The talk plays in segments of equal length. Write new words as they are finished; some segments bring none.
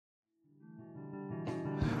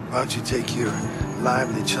Why don't you take your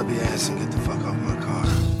lively, chubby ass and get the fuck off my car?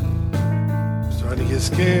 I'm starting to get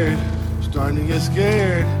scared. I'm starting to get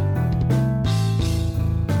scared.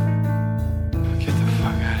 Get the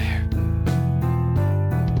fuck out of here.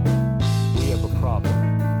 We have a problem.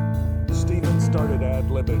 Steven started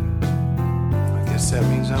ad-libbing. I guess that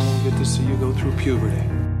means I won't get to see you go through puberty.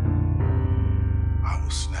 I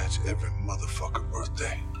will snatch every motherfucker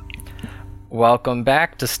birthday. Welcome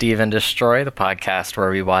back to Steven Destroy, the podcast where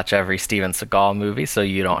we watch every Steven Seagal movie so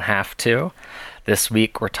you don't have to. This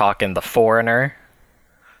week we're talking The Foreigner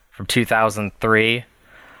from 2003,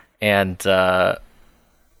 and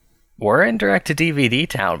we're in direct-to-DVD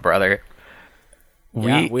town, brother.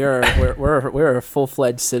 We're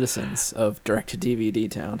full-fledged citizens of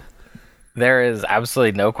direct-to-DVD town. There is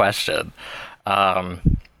absolutely no question.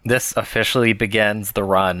 This officially begins the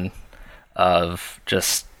run of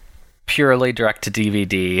just purely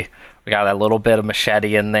direct-to-DVD. We got a little bit of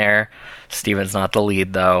Machete in there. Steven's not the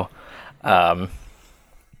lead, though.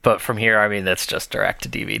 But from here, I mean, it's just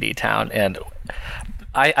direct-to-DVD town. And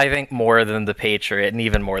I think more than The Patriot, and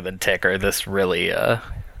even more than Ticker, this really, you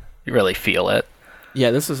really feel it.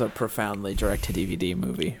 Yeah, this is a profoundly direct-to-DVD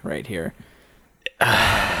movie right here. All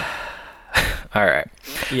right.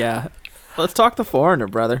 Yeah. Let's talk The Foreigner,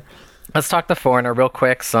 brother. Let's talk The Foreigner real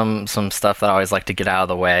quick. Some stuff that I always like to get out of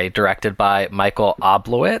the way. Directed by Michael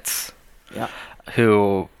Oblowitz,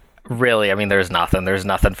 who really, I mean, there's nothing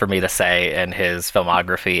for me to say in his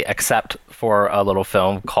filmography except for a little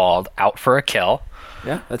film called Out for a Kill.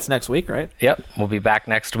 Yeah, that's next week, right? Yep, we'll be back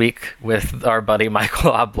next week with our buddy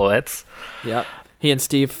Michael Oblowitz. Yep, he and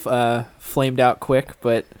Steve flamed out quick,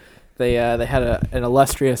 but they had an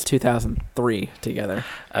illustrious 2003 together.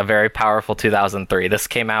 A very powerful 2003. This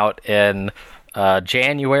came out in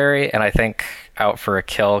January, and I think Out for a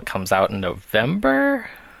Kill comes out in November.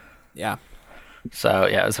 Yeah. So,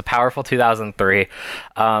 yeah, it was a powerful 2003.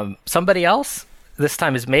 Somebody else this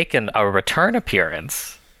time is making a return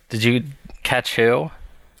appearance. Did you catch who?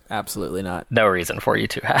 Absolutely not. No reason for you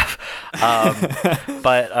to have.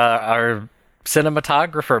 But our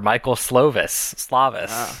cinematographer, Michael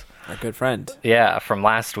Slovis. Our good friend. Yeah, from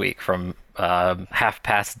last week, from Half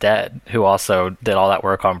Past Dead, who also did all that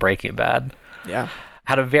work on Breaking Bad. Yeah.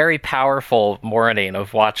 Had a very powerful morning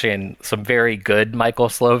of watching some very good Michael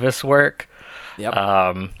Slovis work. Yep.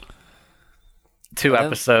 Two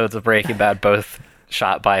episodes of Breaking Bad, both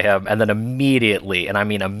shot by him, and then immediately, and I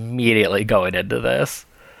mean immediately, going into this.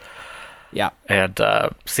 Yeah. And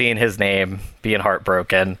seeing his name, being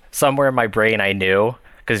heartbroken. Somewhere in my brain I knew,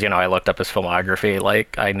 because, you know, I looked up his filmography,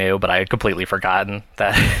 like, I knew, but I had completely forgotten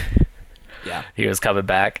that he was coming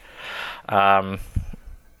back. Yeah.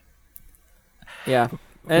 And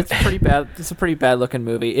it's pretty bad. It's a pretty bad looking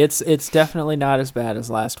movie. It's definitely not as bad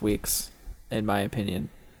as last week's, in my opinion.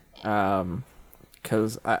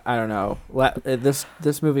 Because I don't know,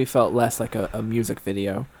 this movie felt less like a music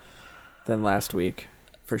video than last week,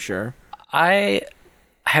 for sure.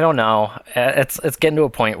 I don't know. It's getting to a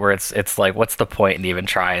point where it's like, what's the point in even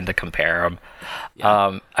trying to compare them?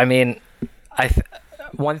 Yeah. I mean,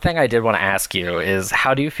 one thing I did want to ask you is,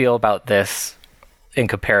 how do you feel about this in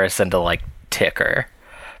comparison to, like, Ticker?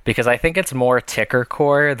 Because I think it's more Ticker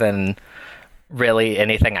core than really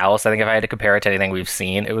anything else. I think if I had to compare it to anything we've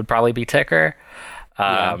seen, it would probably be Ticker.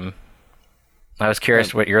 I was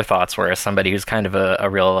curious what your thoughts were as somebody who's kind of a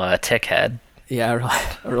real tick head. Yeah,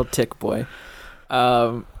 a real tick boy.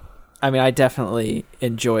 I mean, I definitely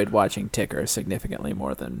enjoyed watching Ticker significantly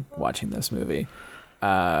more than watching this movie.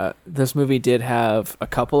 This movie did have a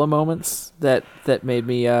couple of moments that made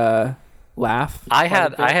me laugh. I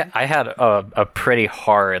had a pretty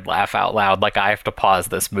hard laugh out loud. Like, I have to pause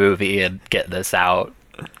this movie and get this out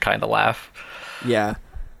kind of laugh. Yeah.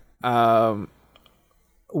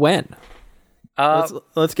 When?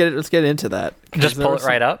 Let's get into that. Just pull it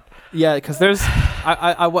right up. Yeah, because there's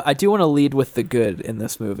I do want to lead with the good in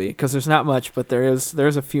this movie, because there's not much, but there's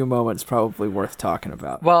a few moments probably worth talking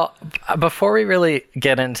about. Well, before we really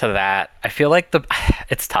get into that, I feel like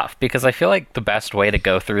it's tough, because I feel like the best way to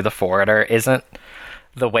go through The Foreigner isn't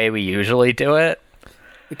the way we usually do it.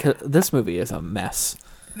 Because this movie is a mess.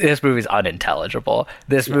 This movie's unintelligible.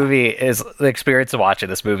 This movie is, the experience of watching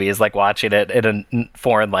this movie is like watching it in a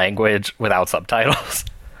foreign language without subtitles.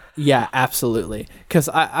 Yeah, absolutely. Because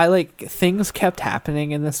I like, things kept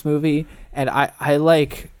happening in this movie, and I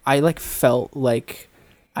felt like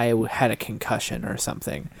I had a concussion or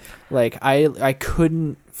something. Like, I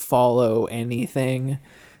couldn't follow anything.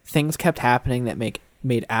 Things kept happening that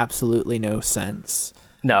made absolutely no sense.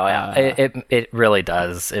 No, it really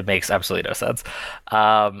does. It makes absolutely no sense.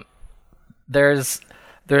 There's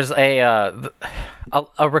there's a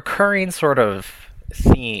recurring sort of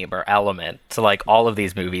theme or element to like all of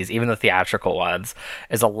these movies, even the theatrical ones,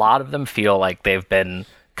 is a lot of them feel like they've been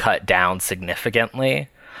cut down significantly.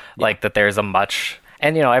 Like that there's a much,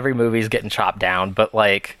 and every movie's getting chopped down, but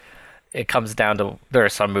like it comes down to, there are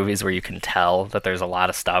some movies where you can tell that there's a lot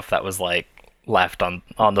of stuff that was like left on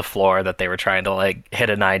the floor that they were trying to like hit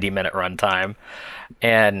a 90-minute runtime.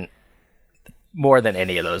 And more than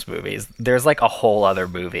any of those movies, there's like a whole other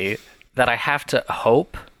movie that I have to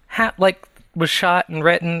hope was shot and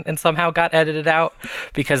written and somehow got edited out,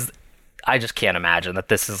 because I just can't imagine that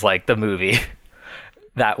this is like the movie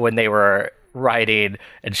that when they were writing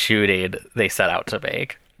and shooting they set out to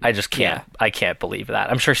make. I just can't. Yeah. I can't believe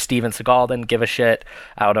that. I'm sure Steven Seagal didn't give a shit.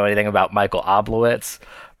 I don't know anything about Michael Oblowitz,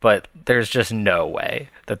 but there's just no way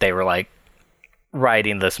that they were like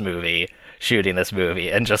writing this movie, shooting this movie,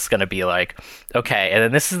 and just gonna be like, okay, and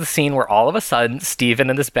then this is the scene where all of a sudden Steven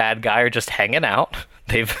and this bad guy are just hanging out.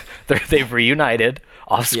 They've reunited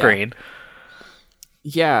off screen.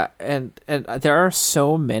 Yeah, and there are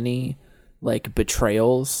so many like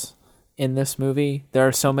betrayals in this movie. There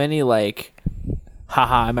are so many like,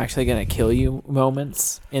 haha, I'm actually gonna kill you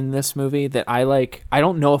moments in this movie that I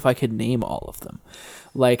don't know if I could name all of them.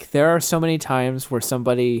 Like, there are so many times where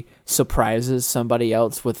somebody surprises somebody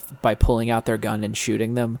else by pulling out their gun and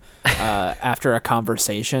shooting them after a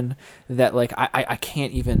conversation that like I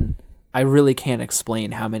can't even, I really can't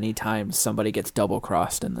explain how many times somebody gets double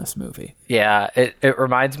crossed in this movie. Yeah, it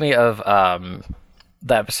reminds me of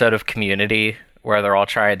the episode of Community where they're all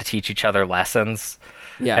trying to teach each other lessons.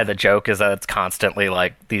 Yeah. And the joke is that it's constantly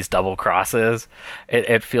like these double crosses.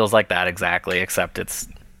 It feels like that exactly, except it's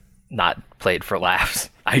not played for laughs.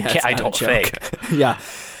 I don't think. Yeah.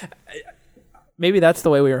 Maybe that's the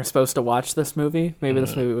way we were supposed to watch this movie. Maybe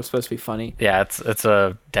this movie was supposed to be funny. Yeah, it's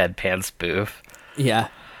a deadpan spoof. Yeah.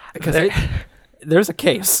 Because there's a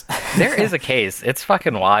case. There is a case. It's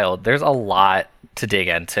fucking wild. There's a lot to dig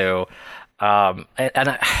into. And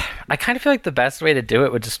I kind of feel like the best way to do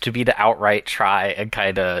it would just to be to outright try and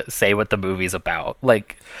kind of say what the movie's about.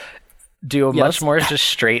 Like, do a much more just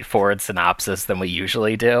straightforward synopsis than we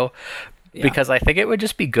usually do. Yeah. Because I think it would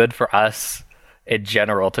just be good for us in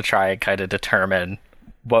general to try and kind of determine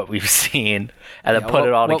what we've seen and then put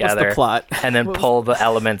it all together. What was the plot? And then pull the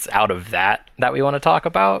elements out of that we want to talk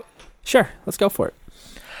about. Sure, let's go for it.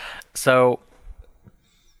 So,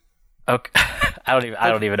 okay. I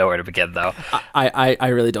don't even know where to begin though. I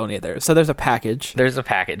really don't either. So there's a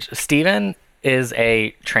package. Steven is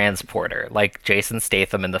a transporter, like Jason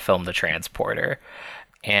Statham in the film The Transporter.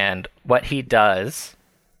 And what he does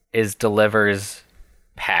is delivers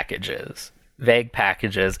packages, vague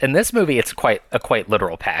packages. In this movie, it's quite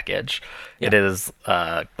literal package. Yeah. It is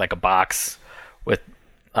like a box with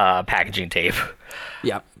packaging tape.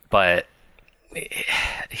 Yeah. But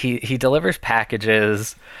he delivers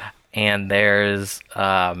packages, and there's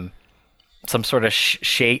some sort of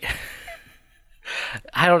shade.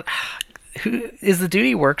 Who is the dude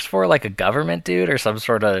he works for, like a government dude or some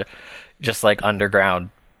sort of just like underground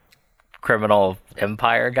criminal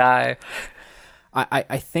empire guy?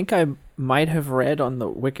 I think I might have read on the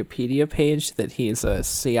Wikipedia page that he's a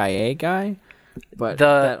CIA guy, but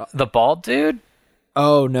the bald dude?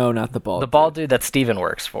 Oh no, not the bald. The bald dude that Steven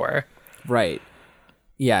works for. Right.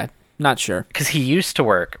 Yeah, not sure. Because he used to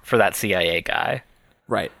work for that CIA guy.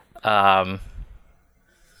 Right.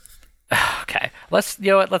 Okay, let's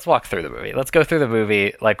walk through the movie. Let's go through the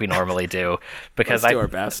movie like we normally do, because let's do our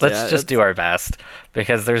best. Let's do our best,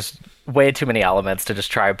 because there's way too many elements to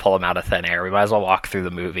just try and pull them out of thin air. We might as well walk through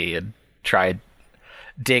the movie and try and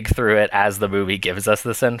dig through it as the movie gives us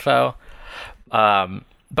this info.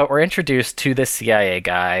 But we're introduced to this CIA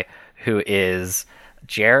guy who is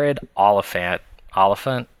Jared Oliphant,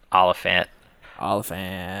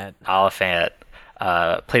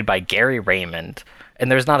 played by Gary Raymond.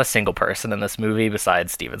 And there's not a single person in this movie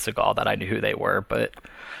besides Steven Seagal that I knew who they were, but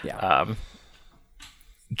yeah.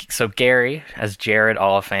 So Gary, as Jared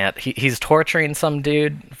Oliphant, he's torturing some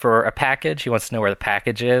dude for a package. He wants to know where the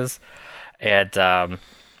package is, and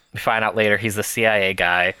we find out later he's the CIA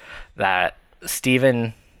guy that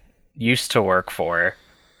Steven used to work for,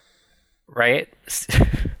 right?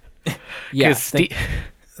 Yeah, I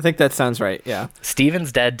think that sounds right. Yeah,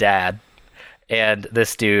 Steven's dead dad and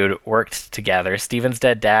this dude worked together. Steven's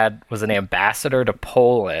dead dad was an ambassador to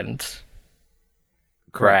Poland.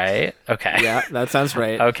 Correct. Right? Okay. Yeah, that sounds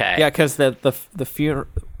right. Okay. Yeah, because the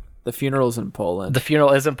funeral's in Poland. The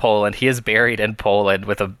funeral is in Poland. He is buried in Poland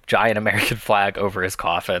with a giant American flag over his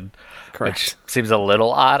coffin. Correct. Which seems a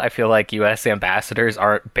little odd. I feel like U.S. ambassadors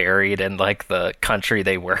aren't buried in like the country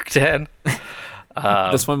they worked in.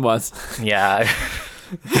 This one was. Yeah.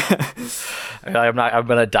 I'm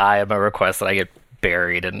gonna die. I'm gonna request that I get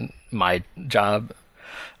buried in my job,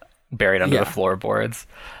 buried under the floorboards.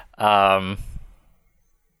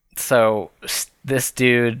 So this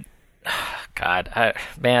dude, God,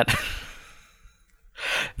 man,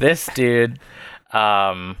 this dude.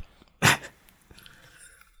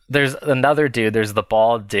 There's another dude. There's the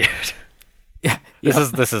bald dude. Yeah.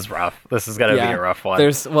 This is rough. This is gonna be a rough one.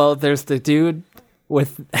 There's the dude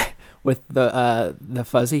with the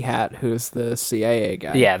fuzzy hat who's the CIA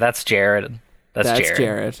guy. Yeah, that's Jared. That's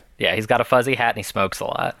Jared. Yeah, he's got a fuzzy hat and he smokes a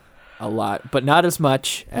lot. A lot, but not as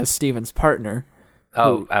much as Steven's partner.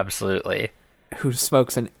 Absolutely. Who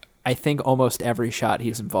smokes in, I think, almost every shot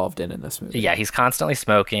he's involved in this movie. Yeah, he's constantly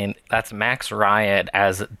smoking. That's Max Ryan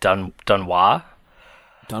as Dunois.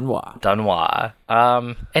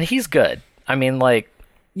 And he's good. I mean, like,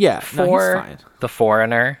 he's for fine. The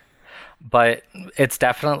Foreigner, but it's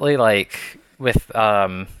definitely like with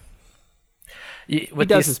he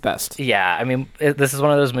does his best. Yeah, I mean, this is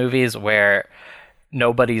one of those movies where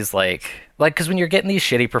nobody's like, because when you're getting these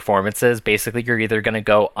shitty performances, basically you're either going to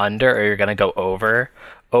go under or you're going to go over.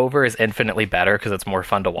 Over is infinitely better because it's more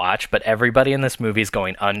fun to watch, but everybody in this movie is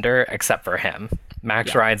going under except for him.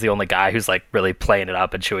 Max Ryan's the only guy who's like really playing it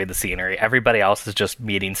up and chewing the scenery. Everybody else is just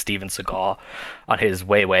meeting Steven Seagal on his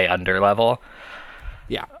way, way under level.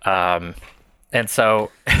 Yeah. And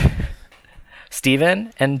so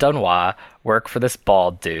Steven and Dunois work for this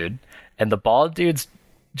bald dude, and the bald dude's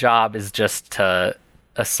job is just to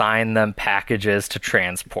assign them packages to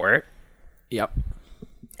transport. Yep.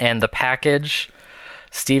 And the package,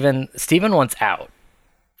 Steven wants out.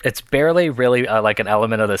 It's barely really like an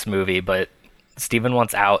element of this movie, but Steven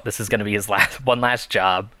wants out. This is going to be his last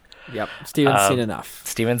job. Yep. Steven's seen enough.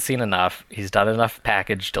 Steven's seen enough. He's done enough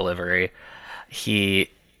package delivery. He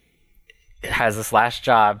has this last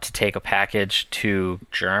job to take a package to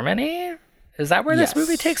Germany. Is that where this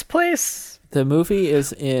movie takes place? The movie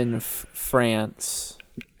is in France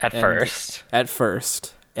at first,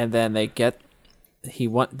 and then they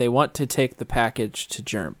want to take the package to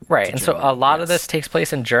Germany. Right, and so a lot of this takes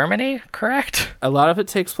place in Germany, correct? A lot of it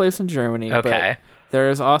takes place in Germany. Okay. But there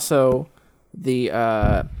is also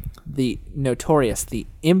the notorious, the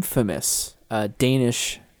infamous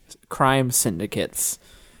Danish crime syndicates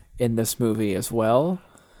in this movie as well.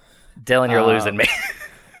 Dylan, you're losing me.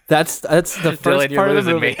 That's the first Dylan, part of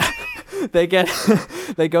the movie. Me. they get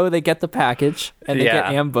the package and they get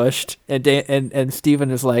ambushed and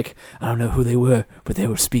Steven is like, I don't know who they were, but they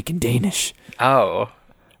were speaking Danish. Oh.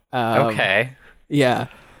 Okay. Yeah.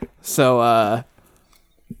 So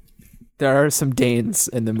there are some Danes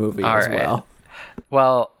in the movie as well.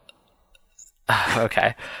 Well,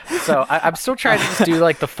 okay. So I'm still trying to just do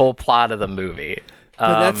like the full plot of the movie.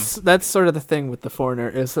 But that's sort of the thing with The Foreigner,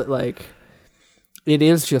 is that like it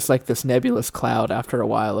is just like this nebulous cloud after a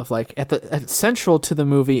while of like at central to the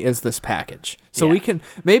movie is this package. So we can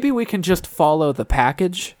just follow the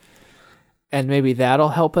package and maybe that'll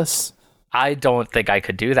help us. I don't think I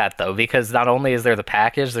could do that though, because not only is there the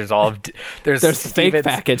package, there's the fake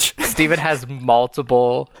package. Steven has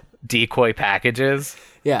multiple decoy packages.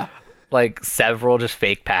 Yeah. Like several just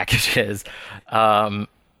fake packages.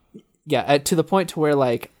 Yeah, to the point to where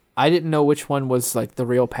like I didn't know which one was like the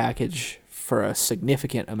real package for a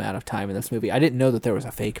significant amount of time in this movie. I didn't know that there was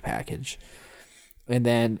a fake package. And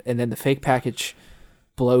then the fake package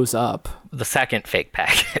blows up. The second fake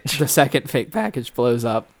package. The second fake package blows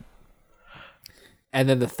up. And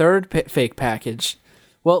then the third fake package.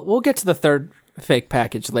 Well, we'll get to the third fake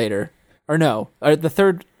package later. Or no, or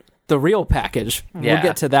the real package. Yeah. We'll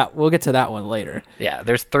get to that. We'll get to that one later. Yeah,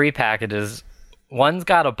 there's 3 packages. One's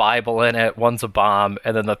got a Bible in it, one's a bomb,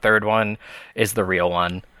 and then the third one is the real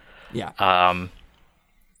one. Yeah.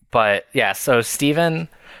 But yeah, so Steven,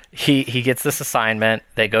 he gets this assignment.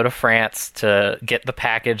 They go to France to get the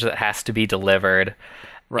package that has to be delivered.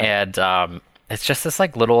 Right. And it's just this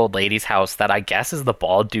like little old lady's house that I guess is the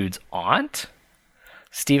bald dude's aunt.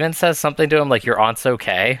 Steven says something to him like, your aunt's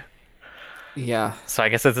okay. Yeah. So I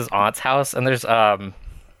guess it's his aunt's house, and there's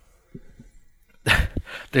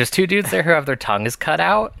there's 2 dudes there who have their tongues cut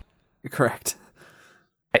out. Correct.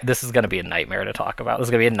 This is going to be a nightmare to talk about. This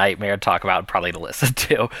is going to be a nightmare to talk about and probably to listen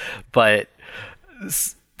to. But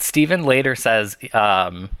Steven later says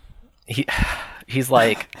he's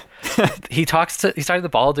like he's talking to the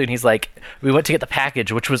bald dude and he's like, we went to get the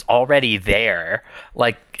package, which was already there.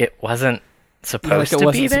 Like it wasn't supposed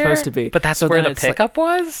to be there. Supposed to be. But that's so where the pickup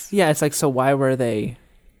was? Yeah, it's like, so why were they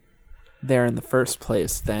there in the first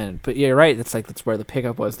place then. But you're right, it's like that's where the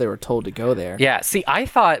pickup was. They were told to go there. Yeah, see, I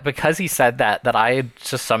thought because he said that I had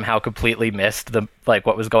just somehow completely missed the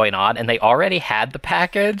what was going on, and they already had the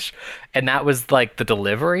package, and that was like the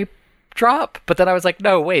delivery drop. But then I was like,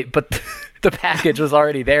 no, wait, but the package was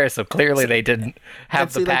already there, so clearly they didn't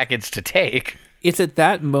have the package to take. It's at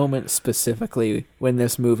that moment specifically when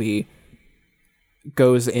this movie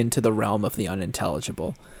goes into the realm of the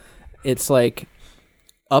unintelligible. It's like,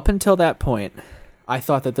 up until that point, I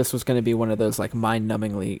thought that this was going to be one of those like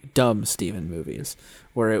mind-numbingly dumb Steven movies,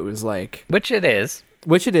 where it was like, which it is,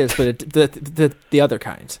 but the other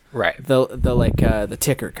kind, right? The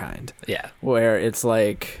ticker kind, yeah, where it's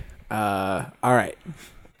like, all right,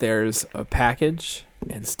 there's a package,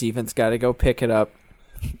 and Steven's got to go pick it up,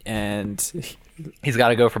 and he's got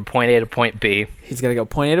to go from point A to point B. He's got to go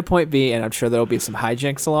point A to point B, and I'm sure there'll be some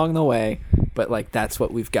hijinks along the way, but like that's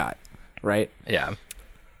what we've got, right? Yeah.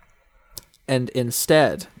 And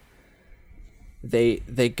instead,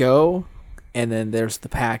 they go, and then there's the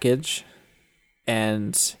package,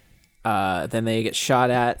 and then they get shot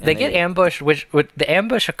at. They get ambushed, which the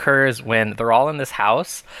ambush occurs when they're all in this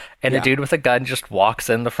house, and a dude with a gun just walks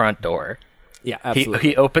in the front door. Yeah, absolutely.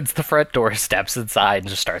 He opens the front door, steps inside, and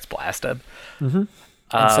just starts blasting. Mm-hmm.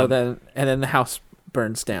 And then the house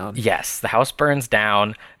burns down. Yes, the house burns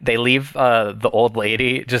down. They leave the old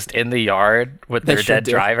lady just in the yard with their dead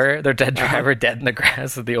driver. Their dead driver dead in the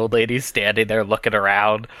grass, and the old lady's standing there looking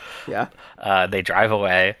around. Yeah. They drive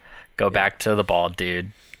away, go back to the bald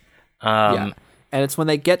dude. And it's when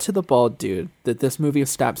they get to the bald dude that this movie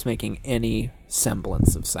stops making any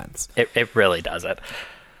semblance of sense. It really doesn't.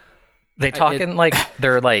 They talk in like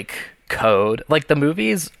their like code. Like the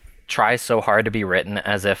movies try so hard to be written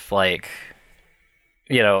as if like,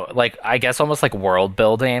 you know, like I guess almost like world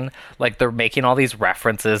building. Like they're making all these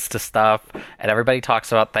references to stuff, and everybody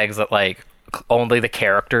talks about things that like only the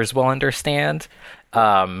characters will understand.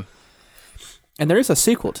 And there is a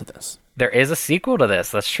sequel to this. There is a sequel to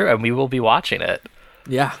this. That's true, and we will be watching it.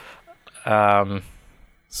 Yeah.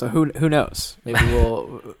 So who knows?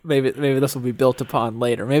 Maybe this will be built upon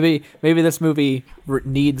later. Maybe this movie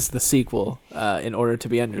needs the sequel in order to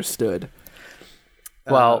be understood.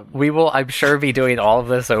 Well, we will, I'm sure, be doing all of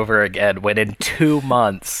this over again when in 2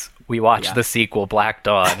 months we watch the sequel, Black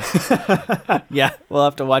Dawn. Yeah, we'll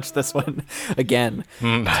have to watch this one again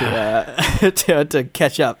to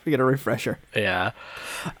catch up, get a refresher. Yeah.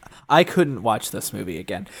 I couldn't watch this movie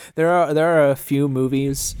again. There are a few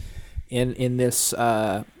movies in this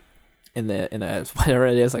in the whatever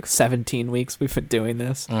it is, like 17 weeks we've been doing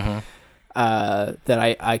this, that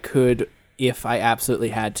I could, if I absolutely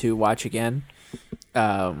had to, watch again.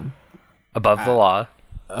 Above the Law.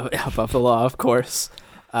 Above the Law, of course.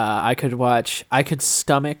 I could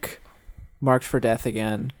stomach Marked for Death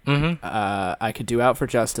again. I could do Out for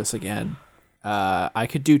Justice again. I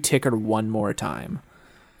could do Ticker one more time.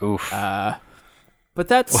 Oof. But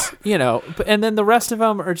that's, you know, and then the rest of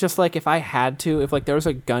them are just like, if I had to, if like there was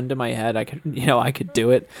a gun to my head, I could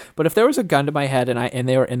do it. But if there was a gun to my head and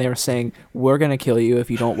they were saying, we're going to kill you if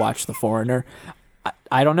you don't watch The Foreigner,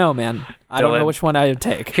 I don't know, man. I don't know which one I would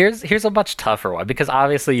take. Here's a much tougher one, because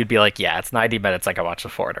obviously you'd be like, yeah, it's 90 minutes, like I watched The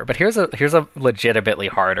Foreigner. But here's a legitimately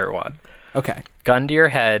harder one. Okay. Gun to your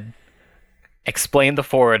head. Explain The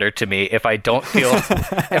Foreigner to me. If I don't feel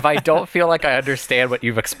like I understand what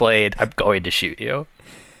you've explained, I'm going to shoot you.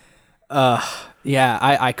 Yeah,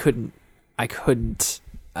 I couldn't explain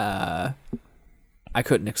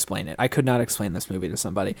it. I could not explain this movie to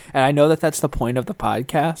somebody. And I know that that's the point of the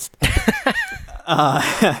podcast.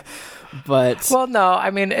 But well, no,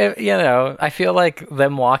 I mean, I feel like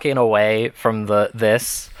them walking away from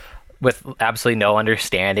this with absolutely no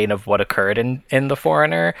understanding of what occurred in The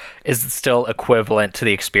Foreigner is still equivalent to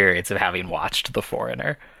the experience of having watched The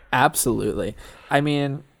Foreigner. Absolutely. I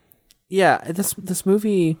mean, yeah, this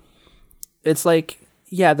movie, it's like,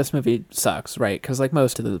 yeah, this movie sucks, right? Because like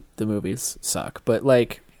most of the movies suck, but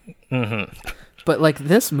like, but like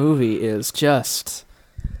this movie is just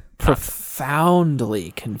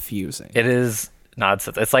profoundly confusing. It is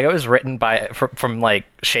nonsense. It's like it was written from like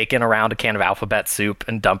shaking around a can of alphabet soup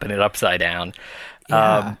and dumping it upside down.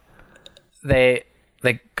 Yeah. They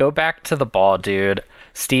go back to the bald dude.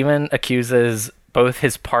 Steven accuses both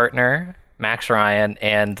his partner, Max Ryan,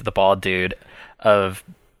 and the bald dude of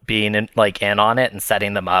being in on it and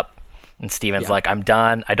setting them up. And Steven's like, I'm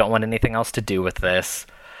done. I don't want anything else to do with this.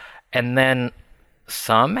 And then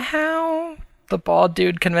somehow the bald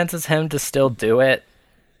dude convinces him to still do it.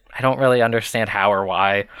 don't really understand how or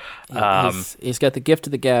why. He's got the gift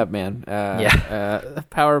of the gab, man.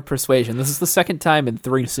 Power of persuasion. This is the second time in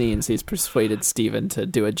 3 scenes he's persuaded Steven to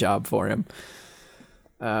do a job for him.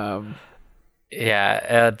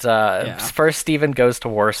 First Steven goes to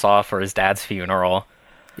Warsaw for his dad's funeral.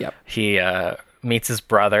 Yep. He meets his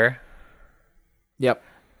brother. Yep.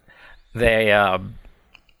 They and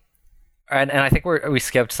I think we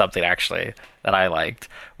skipped something actually that I liked,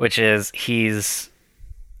 which is he's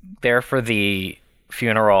there for the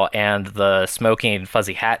funeral, and the smoking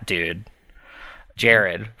fuzzy hat dude,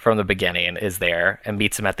 Jared from the beginning, is there and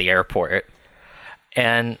meets him at the airport.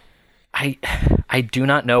 And I do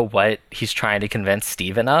not know what he's trying to convince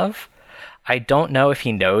Steven of. I don't know if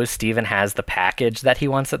he knows Steven has the package that he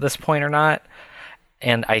wants at this point or not.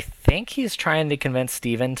 And I think he's trying to convince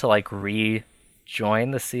Steven to like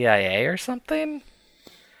rejoin the CIA or something.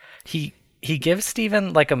 He gives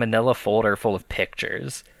Steven like a manila folder full of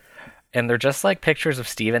pictures, and they're just like pictures of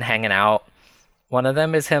Steven hanging out. One of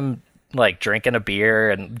them is him like drinking a beer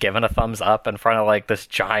and giving a thumbs up in front of like this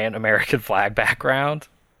giant American flag background.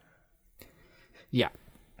 Yeah.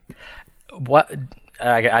 What?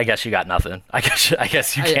 I guess you got nothing. I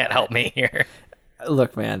guess you can't help me here.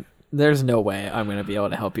 Look, man, there's no way I'm going to be able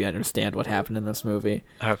to help you understand what happened in this movie.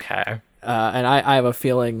 Okay. And I have a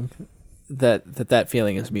feeling that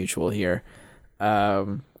feeling is mutual here.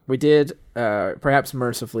 We did, perhaps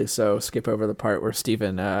mercifully so, skip over the part where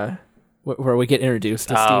Steven, where we get introduced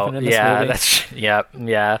to Steven in this movie.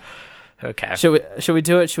 Yeah. Okay. Should we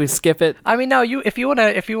do it? Should we skip it? I mean, no. If you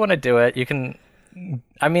wanna do it, you can.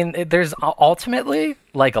 I mean, there's ultimately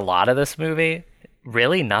like a lot of this movie,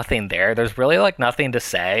 really nothing there. There's really like nothing to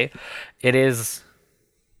say. It is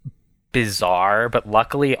bizarre, but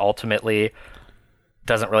luckily, ultimately,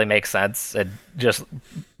 doesn't really make sense. It just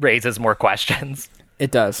raises more questions.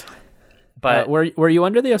 It does. But were you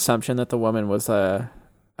under the assumption that the woman was a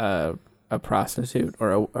prostitute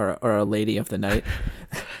or a lady of the night?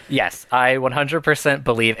 Yes, I 100%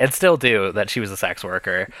 believe and still do that she was a sex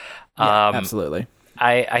worker. Yeah, absolutely.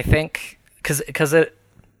 I think because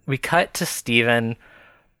we cut to Steven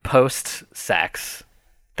post sex.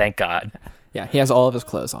 Thank God. Yeah, he has all of his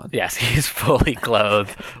clothes on. Yes, he's fully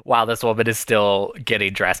clothed while this woman is still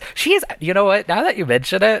getting dressed. She is, you know what? Now that you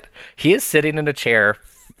mention it, he is sitting in a chair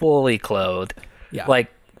fully clothed. Yeah.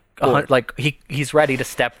 He's ready to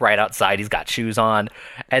step right outside. He's got shoes on,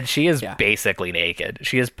 and she is basically naked.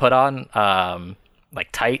 She has put on like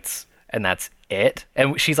tights, and that's it.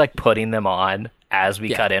 And she's like putting them on as we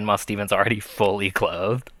cut in while Steven's already fully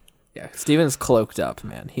clothed. Yeah, Steven's cloaked up,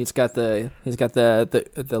 man. He's got the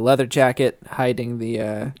leather jacket hiding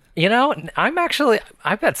the.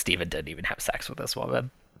 I bet Steven didn't even have sex with this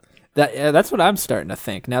woman. That's what I'm starting to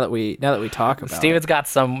think now that we talk about. Steven's got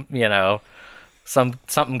some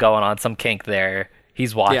something going on, some kink there.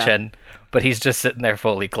 He's watching, but he's just sitting there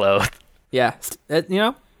fully clothed. Yeah,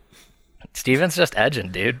 Steven's just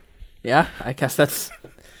edging, dude. Yeah, I guess that's.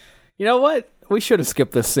 You know what? We should have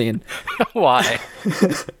skipped this scene. Why?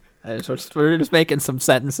 We're just making some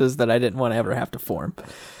sentences that I didn't want to ever have to form.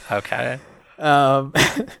 Okay.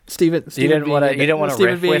 Steven, you didn't want to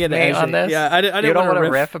riff with me on this? Yeah, I didn't you don't want to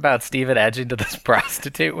riff riff about Steven edging to this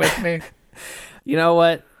prostitute with me? You know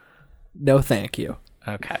what? No, thank you.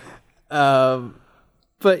 Okay.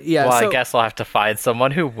 But yeah. Well, I guess I'll have to find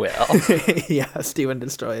someone who will. Yeah, Steven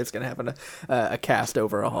Destroy is going to have a cast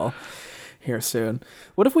overhaul here soon.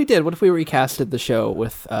 What if we did? What if we recasted the show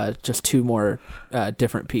with just 2 more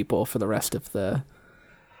different people for the rest of the...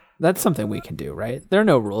 That's something we can do, right? There are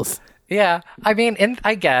no rules. Yeah. I mean,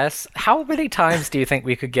 I guess, how many times do you think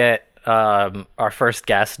we could get our first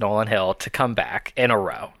guest, Nolan Hill, to come back in a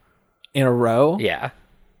row? In a row? Yeah.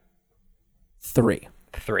 3.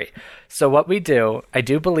 So what we do, I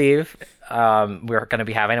do believe we're going to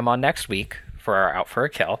be having him on next week for our Out for a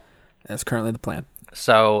Kill. That's currently the plan.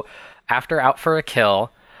 So... After Out for a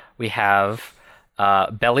Kill, we have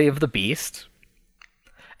Belly of the Beast.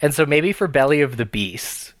 And so maybe for Belly of the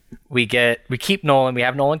Beast, we keep Nolan, we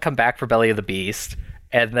have Nolan come back for Belly of the Beast,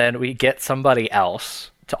 and then we get somebody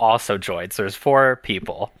else to also join. So there's 4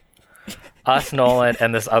 people. Us, Nolan,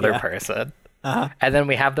 and this other person. Uh-huh. And then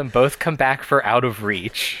we have them both come back for Out of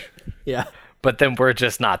Reach. Yeah. But then we're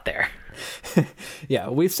just not there. Yeah,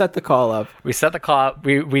 we've set the call up. We set the call up.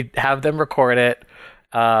 We have them record it.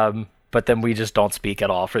 But then we just don't speak at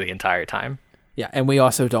all for the entire time. Yeah, and we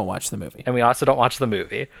also don't watch the movie.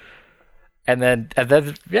 And then And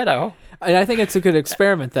I think it's a good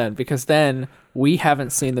experiment then, because then we haven't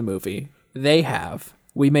seen the movie. They have.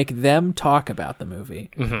 We make them talk about the movie,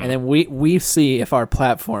 and then we see if our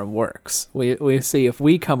platform works. We see if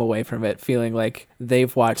we come away from it feeling like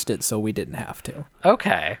they've watched it, so we didn't have to.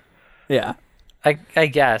 Okay. Yeah. I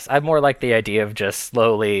guess I'm more like the idea of just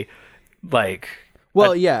slowly, like,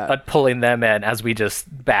 pulling them in as we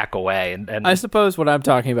just back away. And I suppose what I'm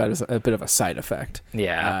talking about is a bit of a side effect.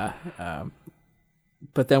 Yeah.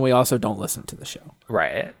 But then we also don't listen to the show.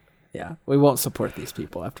 Right. Yeah, we won't support these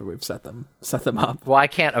people after we've set them up. Well, I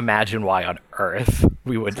can't imagine why on earth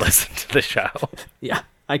we would listen to the show. Yeah,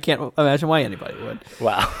 I can't imagine why anybody would.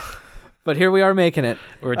 Wow. But here we are making it.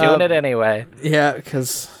 We're doing it anyway. Yeah,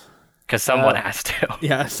 because someone has to.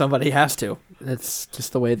 Yeah, somebody has to. It's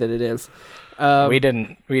just the way that it is. We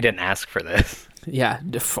didn't ask for this. Yeah,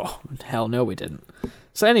 hell no, we didn't.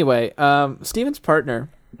 So anyway, Steven's partner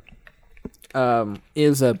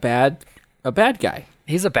is a bad guy.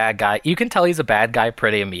 He's a bad guy. You can tell he's a bad guy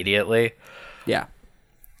pretty immediately. Yeah.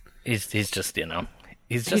 He's just, he's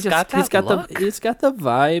got the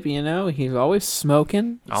vibe, He's always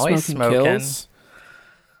smoking. Always smoking. Kills.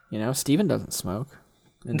 Steven doesn't smoke.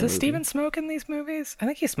 Does Steven smoke in these movies? I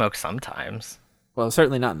think he smokes sometimes. Well,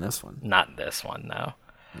 certainly not in this one. Not in this one, no.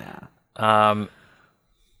 Nah.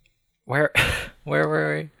 Where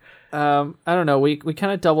were we? I don't know. We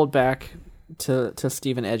kind of doubled back to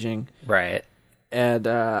Steven edging. Right. And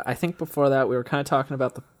I think before that, we were kind of talking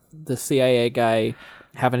about the CIA guy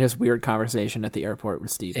having his weird conversation at the airport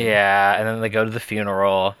with Steven. Yeah, and then they go to the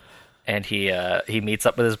funeral, and he meets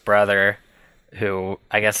up with his brother, who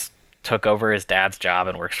I guess took over his dad's job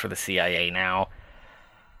and works for the CIA now.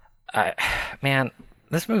 Man,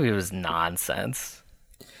 this movie was nonsense.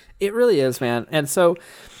 It really is, man. And so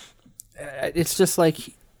it's just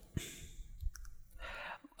like...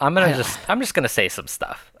 I'm just gonna say some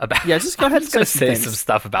stuff about. Yeah, just go ahead. I'm just gonna say some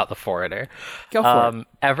stuff about The Foreigner. Go for it.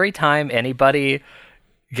 Every time anybody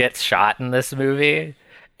gets shot in this movie,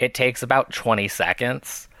 it takes about 20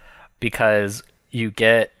 seconds because you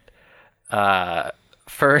get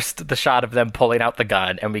first the shot of them pulling out the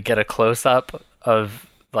gun, and we get a close up of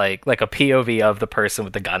like a POV of the person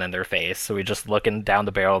with the gun in their face. So we're just looking down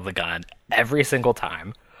the barrel of the gun every single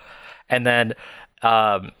time, and then.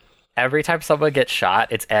 Every time someone gets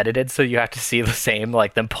shot, it's edited, so you have to see the same,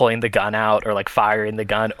 like them pulling the gun out or like firing the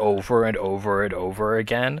gun over and over and over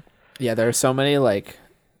again. Yeah, there are so many like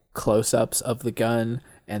close-ups of the gun,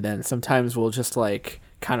 and then sometimes we'll just like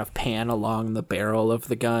kind of pan along the barrel of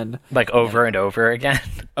the gun, like over and over again,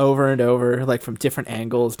 over and over, like from different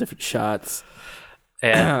angles, different shots.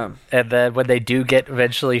 And then when they do get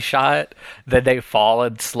eventually shot, then they fall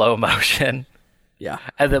in slow motion. Yeah.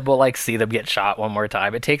 And then we'll like see them get shot one more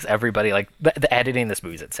time. It takes everybody like the editing in this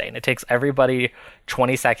movie is insane. It takes everybody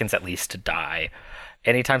 20 seconds at least to die.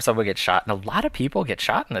 Anytime someone gets shot, and a lot of people get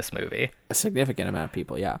shot in this movie. A significant amount of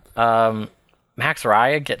people, yeah. Max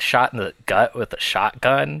Ryan gets shot in the gut with a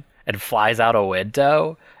shotgun and flies out a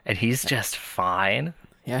window, and he's just fine.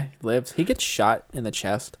 Yeah, he lives. He gets shot in the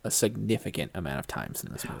chest a significant amount of times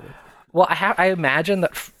in this movie. Well, I imagine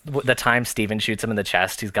that the time Steven shoots him in the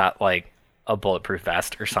chest, he's got like a bulletproof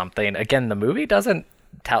vest or something. Again, the movie doesn't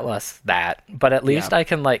tell us that, but at least I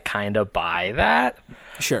can like kind of buy that.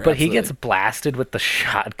 Sure. But absolutely. He gets blasted with the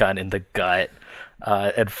shotgun in the gut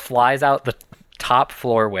and flies out the top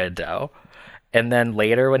floor window. And then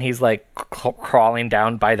later when he's like crawling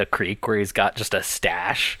down by the creek where he's got just a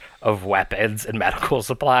stash of weapons and medical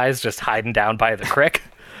supplies just hiding down by the creek.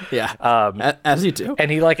 Yeah, as you do. And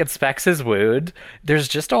he like inspects his wound. There's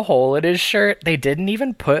just a hole in his shirt. They didn't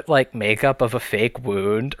even put like makeup of a fake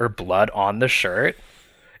wound or blood on the shirt.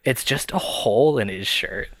 It's just a hole in his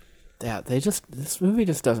shirt. Yeah, this movie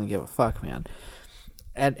just doesn't give a fuck, man.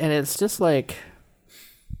 And it's just like,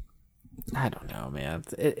 I don't know, man.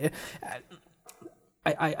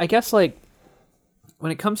 I guess like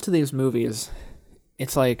when it comes to these movies,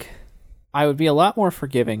 it's like I would be a lot more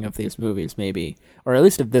forgiving of these movies, maybe, or at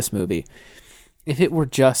least of this movie, if it were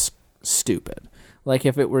just stupid. Like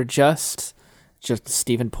if it were just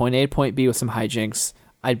Steven point A, point B with some hijinks,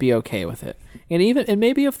 I'd be okay with it. And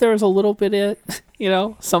maybe if there was a little bit of,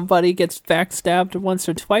 somebody gets backstabbed once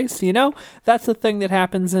or twice, that's the thing that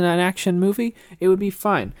happens in an action movie, it would be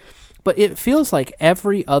fine. But it feels like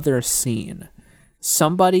every other scene,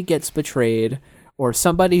 somebody gets betrayed, or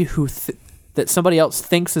somebody that somebody else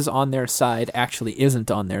thinks is on their side actually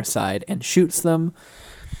isn't on their side and shoots them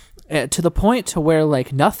to the point to where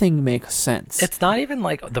like nothing makes sense. It's not even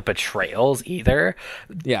like the betrayals either.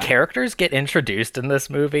 Yeah. Characters get introduced in this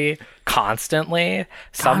movie constantly.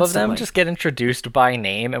 Some of them just get introduced by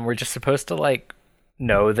name and we're just supposed to like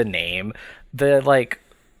know the name. The like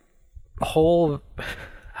whole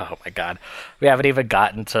oh my god, we haven't even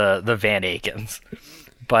gotten to the Van Akens,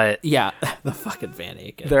 but yeah, the fucking Van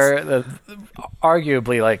Akens. They're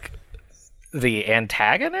arguably like the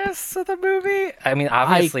antagonists of the movie. I mean,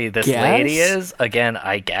 obviously this lady is, again,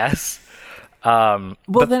 I guess. Well,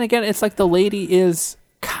 then again, it's like the lady is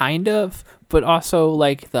kind of, but also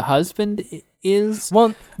like the husband is.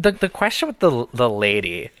 Well, the question with the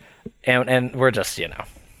lady, and we're just,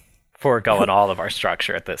 foregoing all of our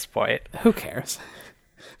structure at this point. Who cares?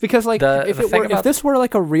 Because like if this were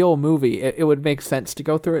like a real movie, it would make sense to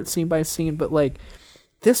go through it scene by scene. But like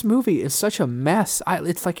this movie is such a mess.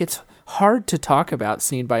 It's hard to talk about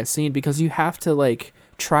scene by scene because you have to like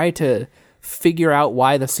try to figure out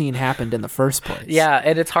why the scene happened in the first place. Yeah,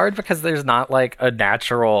 and it's hard because there's not like a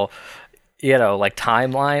natural, like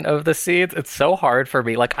timeline of the scenes. It's so hard for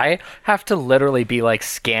me. Like I have to literally be like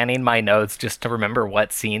scanning my notes just to remember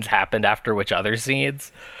what scenes happened after which other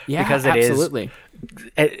scenes. Yeah, because absolutely.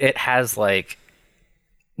 It has like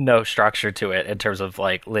no structure to it in terms of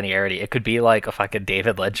like linearity. It could be like a fucking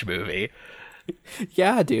David Lynch movie.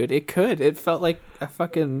 Yeah, dude, it could. It felt like a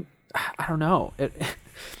fucking, I don't know. It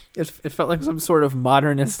felt like some sort of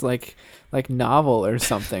modernist like novel or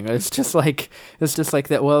something. It's just like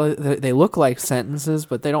that. Well, they look like sentences,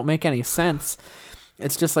 but they don't make any sense.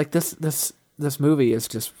 It's just like this movie is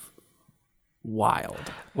just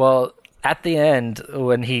wild. Well, at the end,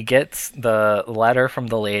 when he gets the letter from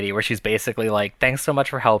the lady where she's basically like, "Thanks so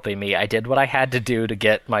much for helping me. I did what I had to do to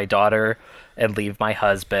get my daughter and leave my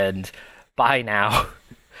husband. Bye now."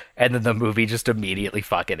 And then the movie just immediately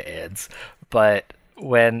fucking ends. But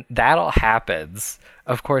when that all happens,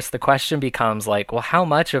 of course, the question becomes like, well, how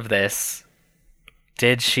much of this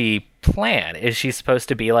did she plan? Is she supposed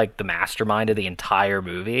to be like the mastermind of the entire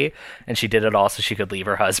movie and she did it all so she could leave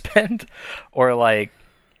her husband? Or like,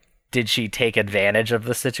 did she take advantage of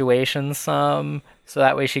the situation some so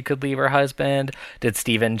that way she could leave her husband? Did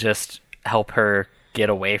Steven just help her get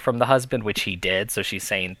away from the husband, which he did, so she's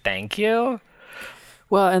saying thank you?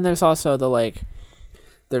 Well, and there's also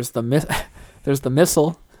there's the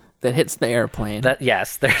missile that hits the airplane.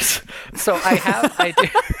 There's. So I do.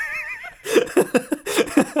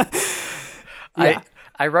 Yeah.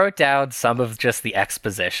 I wrote down some of just the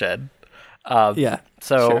exposition. So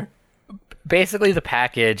sure. Basically, the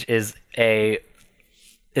package is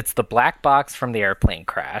it's the black box from the airplane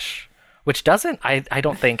crash, which doesn't, I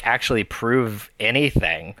don't think, actually prove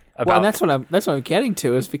anything about. Well, and that's what I'm getting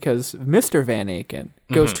to, is because Mr. Van Aken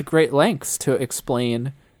goes to great lengths to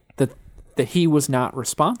explain that he was not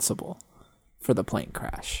responsible for the plane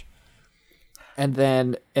crash. And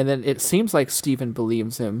then it seems like Steven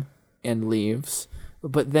believes him and leaves,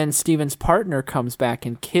 but then Steven's partner comes back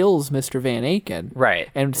and kills Mr. Van Aken. Right.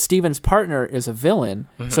 And Steven's partner is a villain.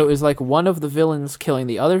 So is like one of the villains killing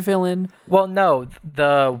the other villain? Well, no,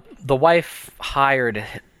 the wife hired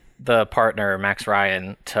the partner, Max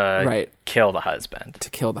Ryan, to kill the husband. To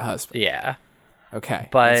kill the husband. Yeah. Okay.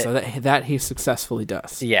 But and so that he successfully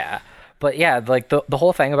does. Yeah. But yeah, like the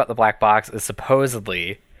whole thing about the black box is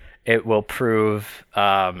supposedly it will prove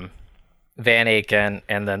Van Aken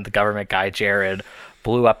and then the government guy Jared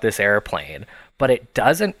blew up this airplane. But it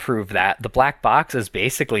doesn't prove that. The black box is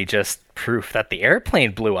basically just proof that the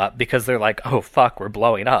airplane blew up because they're like, oh, fuck, we're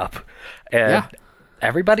blowing up. And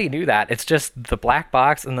everybody knew that. It's just the black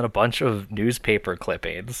box and then a bunch of newspaper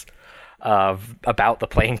clippings about the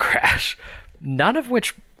plane crash, none of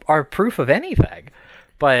which are proof of anything.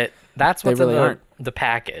 But that's what's in the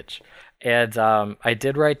package. And I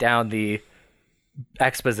did write down the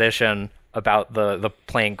exposition about the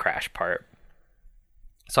plane crash part.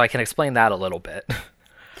 So I can explain that a little bit.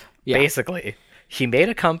 Yeah. Basically, he made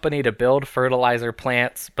a company to build fertilizer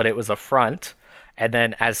plants, but it was a front. And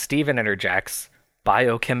then as Steven interjects,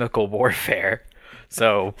 biochemical warfare.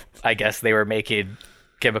 So I guess they were making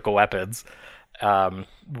chemical weapons,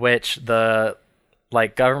 which the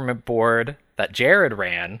government board that Jared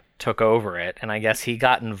ran took over it, and I guess he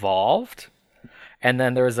got involved. And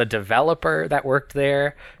then there was a developer that worked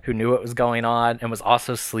there who knew what was going on and was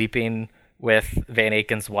also sleeping with Van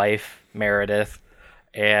Aken's wife, Meredith,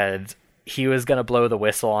 and he was going to blow the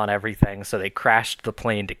whistle on everything, so they crashed the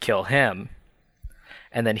plane to kill him.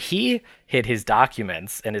 And then he hid his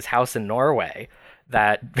documents in his house in Norway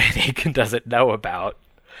that Van Aken doesn't know about.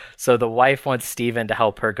 So the wife wants Steven to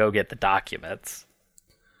help her go get the documents.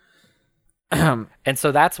 And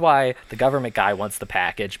so that's why the government guy wants the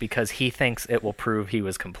package, because he thinks it will prove he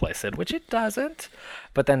was complicit, which it doesn't.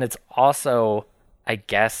 But then it's also, I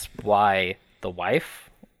guess, why the wife,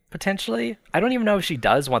 potentially, I don't even know if she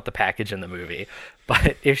does want the package in the movie,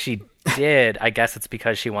 but if she did, I guess it's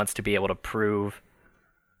because she wants to be able to prove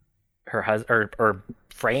her husband or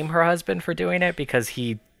frame her husband for doing it because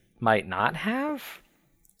he might not have.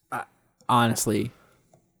 Honestly,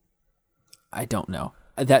 I don't know.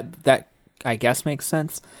 That I guess makes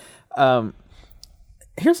sense.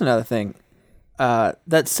 Here's another thing.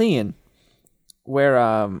 That scene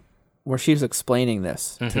where she's explaining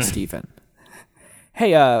this to Steven.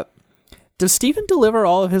 Hey, does Steven deliver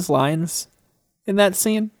all of his lines in that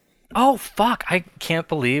scene? Oh, fuck. I can't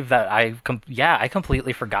believe that I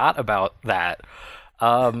completely forgot about that.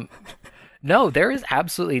 No, there is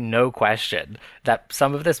absolutely no question that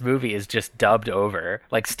some of this movie is just dubbed over.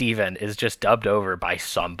 Like, Steven is just dubbed over by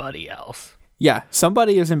somebody else. Yeah,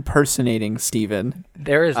 somebody is impersonating Steven.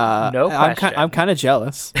 There is no question. I'm kind of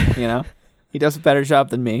jealous, you know? He does a better job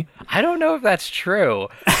than me. I don't know if that's true.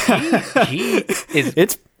 He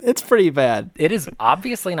is... It's pretty bad. It is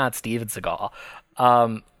obviously not Steven Seagal.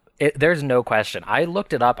 There's no question. I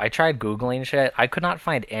looked it up. I tried Googling shit. I could not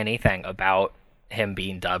find anything about him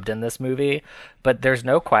being dubbed in this movie, but there's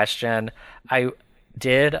no question. I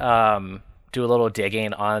did do a little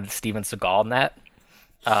digging on Steven Seagal net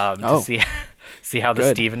to see how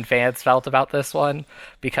the Steven fans felt about this one,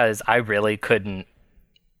 because I really couldn't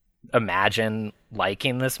imagine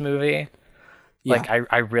liking this movie. Yeah. Like,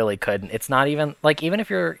 I really couldn't. It's not even, like, even if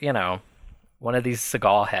you're, you know, one of these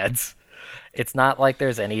Seagal heads, it's not like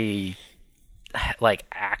there's any, like,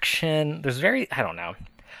 action. There's I don't know.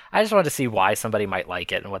 I just wanted to see why somebody might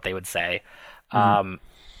like it and what they would say. And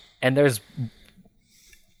there's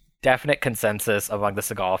definite consensus among the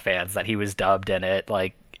Seagal fans that he was dubbed in it.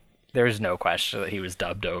 Like, there's no question that he was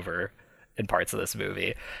dubbed over in parts of this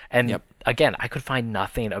movie. And again, I could find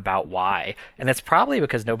nothing about why. And it's probably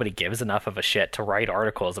because nobody gives enough of a shit to write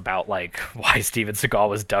articles about, like, why Steven Seagal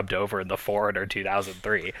was dubbed over in The Foreigner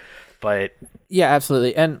 2003. But yeah,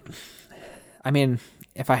 absolutely. And I mean,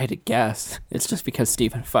 if I had to guess, it's just because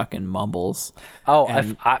Steven fucking mumbles. Oh,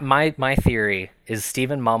 my theory is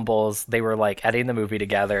Steven mumbles. They were, like, editing the movie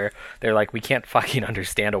together. They're like, we can't fucking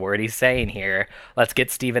understand a word he's saying here. Let's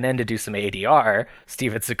get Steven in to do some ADR.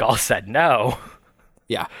 Steven Seagal said no.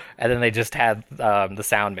 Yeah. And then they just had the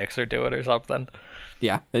sound mixer do it or something.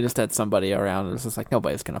 Yeah, they just had somebody around. It was just like,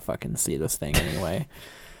 nobody's going to fucking see this thing anyway.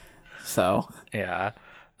 So. Yeah.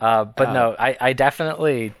 But no, I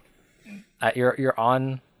definitely... You're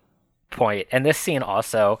on point, and this scene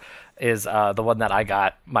also is the one that I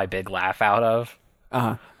got my big laugh out of.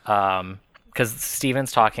 Because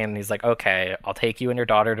Steven's talking, and he's like, "Okay, I'll take you and your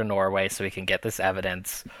daughter to Norway so we can get this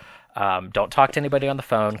evidence. Don't talk to anybody on the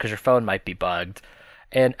phone because your phone might be bugged."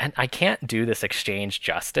 And I can't do this exchange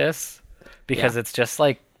justice because it's just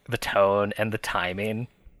like the tone and the timing.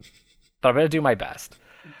 But I'm gonna do my best.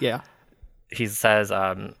 Yeah. He says,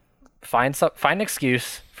 find an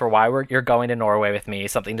excuse for why you're going to Norway with me,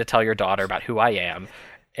 something to tell your daughter about who I am.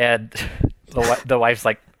 And the wife's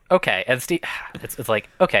like, okay. And it's like,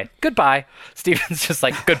 okay, goodbye. Steven's just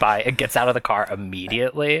like, goodbye, and gets out of the car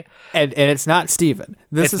immediately. And it's not Steven.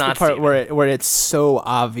 This is the part where it's so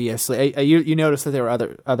obviously. You notice that there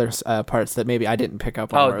were other parts that maybe I didn't pick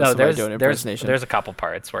up on. Oh no, there's a couple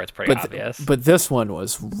parts where it's pretty obvious. But this one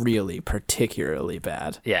was really particularly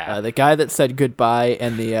bad. Yeah, the guy that said goodbye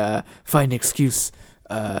and the find an excuse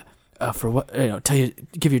for what, you know,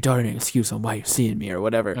 give your daughter an excuse on why you're seeing me or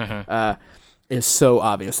whatever. Is so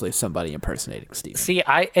obviously somebody impersonating Steven. See,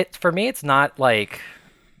 for me, it's not like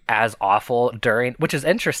as awful during, which is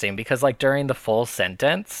interesting because like during the full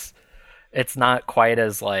sentence, it's not quite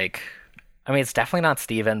as like, I mean, it's definitely not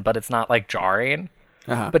Steven, but it's not like jarring.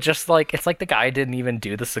 But just like, it's like the guy didn't even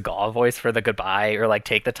do the Seagal voice for the goodbye or like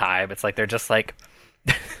take the time. It's like, they're just like,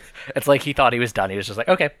 it's like he thought he was done. He was just like,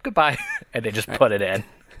 okay, goodbye. And they just put it in.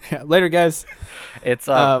 Yeah, later, guys. It's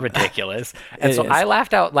ridiculous. And so I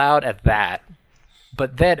laughed out loud at that.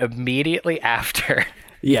 But then immediately after,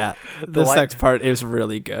 yeah, this next part is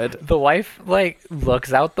really good. The wife like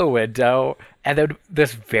looks out the window, and then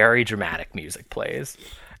this very dramatic music plays,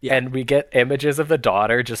 and we get images of the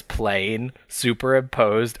daughter just playing,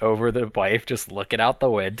 superimposed over the wife just looking out the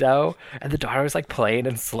window, and the daughter was like playing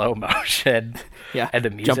in slow motion. Yeah, and the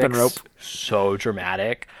music's jumping rope, so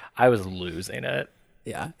dramatic. I was losing it.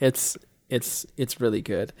 Yeah, it's really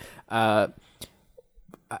good.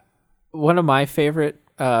 One of my favorite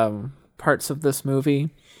parts of this movie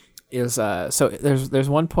is so there's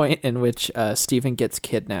one point in which Steven gets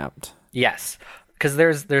kidnapped. Yes, because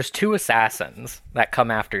there's two assassins that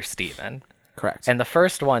come after Steven. Correct. And the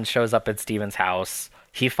first one shows up at Steven's house.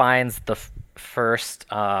 He finds the first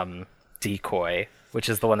decoy, which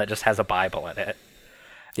is the one that just has a Bible in it.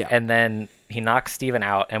 Yeah. And then he knocks Steven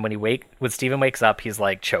out, and when Steven wakes up, he's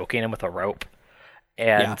like choking him with a rope.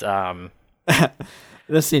 And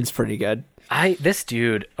This scene's pretty good. This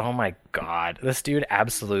dude, oh my god, this dude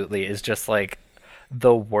absolutely is just like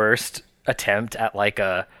the worst attempt at like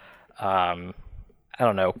a I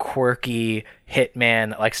don't know, quirky hitman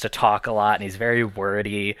that likes to talk a lot, and he's very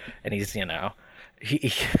wordy, and he's, you know,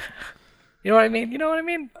 he you know what I mean? You know what I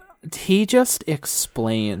mean? He just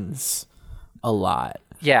explains a lot.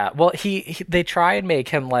 Yeah, well, they try and make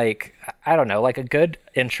him like, I don't know, like a good,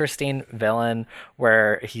 interesting villain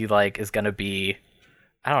where he like is gonna be,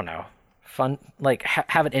 I don't know, fun, like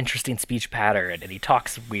have an interesting speech pattern, and he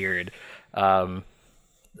talks weird.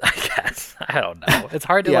 I guess, I don't know. It's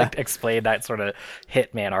hard to like explain that sort of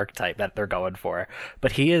hitman archetype that they're going for,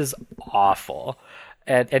 but he is awful,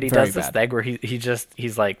 and he Very does this bad. thing where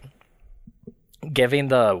he's like giving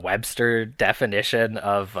the Webster definition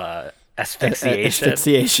of asphyxiation to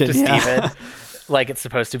Steven, like it's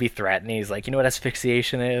supposed to be threatening. He's like, you know what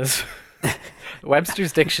asphyxiation is?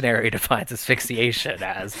 Webster's dictionary defines asphyxiation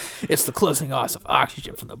as it's the closing loss of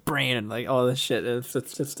oxygen from the brain and like all this shit. It's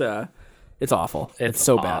just it's awful. It's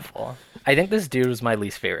so awful. I think this dude was my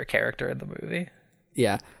least favorite character in the movie.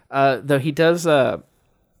 Yeah. Though he does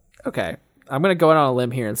okay. I'm going to go out on a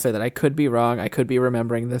limb here and say that I could be wrong. I could be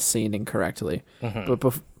remembering this scene incorrectly. Mm-hmm.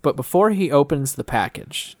 But before he opens the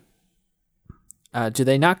package, do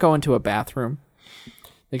they not go into a bathroom?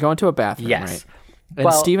 They go into a bathroom, yes. right?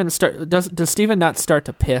 And Steven does Steven not start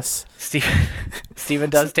to piss? Steven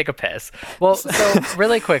does take a piss. Well, so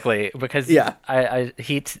really quickly, because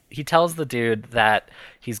he tells the dude that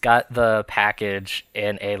he's got the package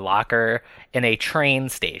in a locker in a train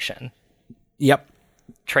station. Yep.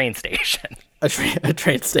 Train station. A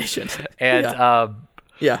train station. And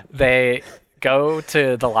they go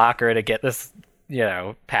to the locker to get this, you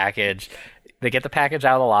know, package. They get the package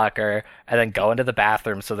out of the locker and then go into the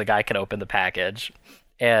bathroom so the guy can open the package.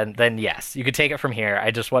 And then, yes, you could take it from here.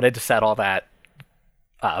 I just wanted to set all that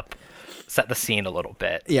up, set the scene a little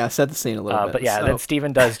bit. Yeah, set the scene a little bit. But yeah, then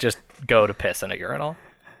Steven does just go to piss in a urinal.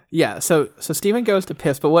 Yeah, so Steven goes to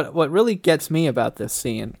piss, but what really gets me about this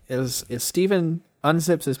scene is Steven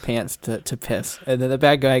unzips his pants to piss, and then the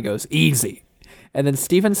bad guy goes, easy. And then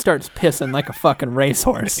Steven starts pissing like a fucking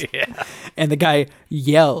racehorse. Yeah. And the guy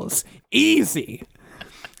yells, easy.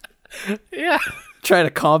 Yeah. Try to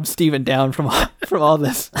calm Steven down from all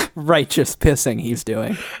this righteous pissing he's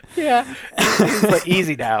doing. Yeah. But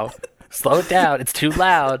easy now. Slow it down. It's too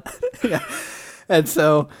loud. Yeah. And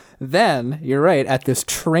so then, you're right, at this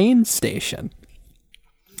train station,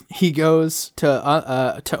 he goes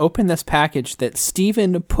to open this package that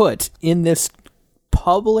Steven put in this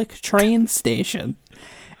public train station.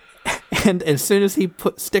 And as soon as he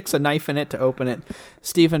sticks a knife in it to open it,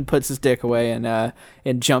 Steven puts his dick away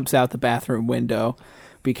and jumps out the bathroom window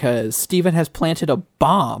because Steven has planted a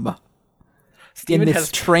bomb in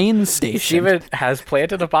this train station. Steven has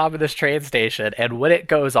planted a bomb in this train station, and when it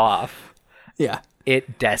goes off,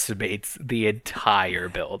 it decimates the entire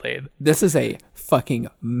building. This is a fucking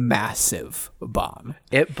massive bomb.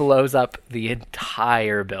 It blows up the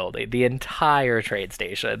entire building, the entire train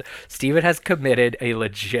station. Steven has committed a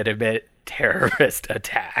legitimate terrorist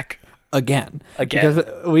attack. Again. Because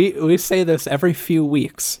we say this every few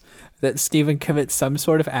weeks, that Steven commits some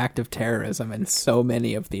sort of act of terrorism in so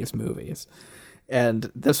many of these movies.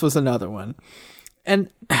 And this was another one. And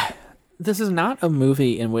this is not a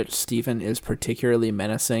movie in which Steven is particularly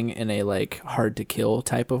menacing in a like hard to kill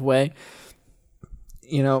type of way.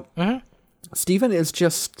 You know, Steven is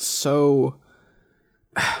just so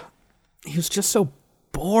he's just so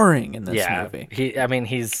boring in this movie.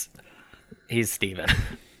 He's Steven.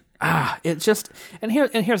 It just and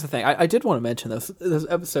here's the thing. I did want to mention this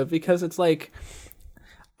episode because it's like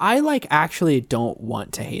I like actually don't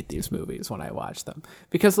want to hate these movies when I watch them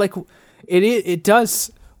because like it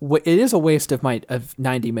is a waste of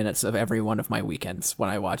 90 minutes of every one of my weekends when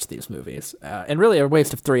I watch these movies, and really a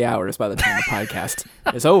waste of 3 hours by the time the podcast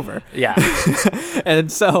is over. Yeah,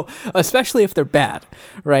 and so especially if they're bad,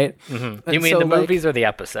 right? Mm-hmm. You mean so, the movies or the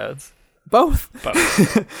episodes? Both.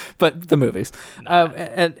 But the movies.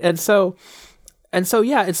 And so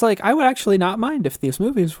yeah, it's like I would actually not mind if these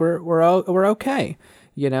movies were okay,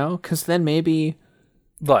 you know, because then maybe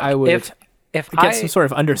I would get some sort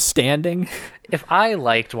of understanding. If I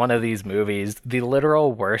liked one of these movies, the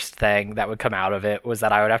literal worst thing that would come out of it was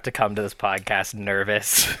that I would have to come to this podcast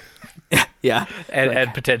nervous,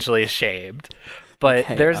 and potentially ashamed. But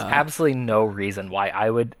there's absolutely no reason why I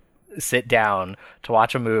would sit down to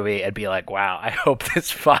watch a movie and be like, wow, I hope this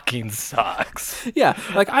fucking sucks. Yeah,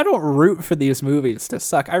 like I don't root for these movies to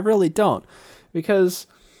suck. I really don't. Because,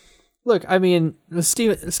 look, I mean,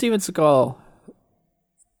 Steven Seagal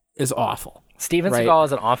is awful. Steven right? Seagal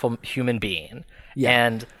is an awful human being. Yeah.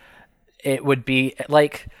 And it would be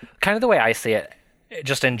like kind of the way I see it,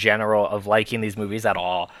 just in general, of liking these movies at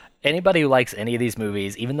all. Anybody who likes any of these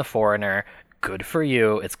movies, even The Foreigner, good for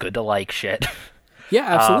you. It's good to like shit. Yeah,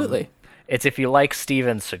 absolutely. It's if you like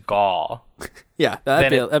Steven Seagal. Yeah,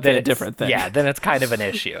 that'd be a different thing. Yeah, then it's kind of an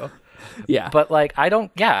issue. Yeah. But like,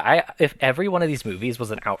 if every one of these movies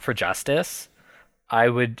was an Out for Justice,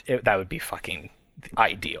 that would be fucking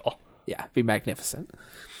ideal. Yeah, be magnificent.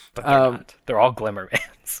 But they're not. They're all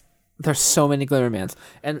Glimmermans. There's so many Glimmermans,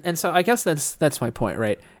 and so I guess that's my point,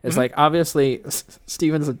 right? It's like, obviously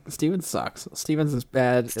Steven sucks. Steven's is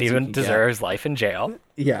bad. Steven deserves life in jail.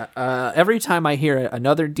 Yeah. Every time I hear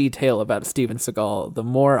another detail about Steven Seagal, the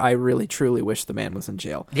more I really truly wish the man was in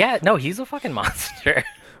jail. Yeah, no, he's a fucking monster.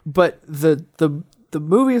 But the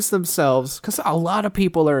movies themselves, because a lot of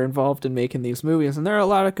people are involved in making these movies, and there are a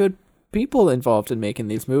lot of good people involved in making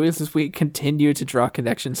these movies as we continue to draw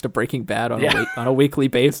connections to Breaking Bad on a weekly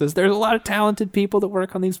basis. There's a lot of talented people that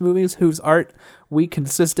work on these movies whose art we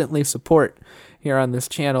consistently support here on this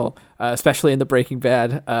channel, especially in the Breaking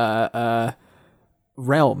Bad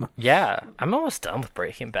realm. Yeah, I'm almost done with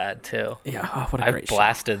Breaking Bad too. Yeah, what a great I've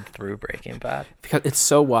blasted through Breaking Bad because it's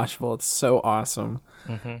so watchable. It's so awesome.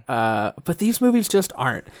 But these movies just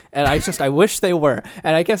aren't, and I wish they were.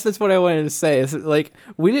 And I guess that's what I wanted to say is like,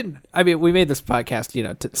 we made this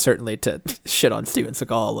podcast, certainly to shit on Steven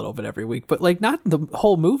Seagal a little bit every week, but like not the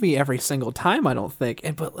whole movie every single time, I don't think.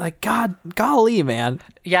 But like, golly, man.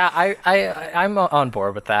 Yeah, I'm on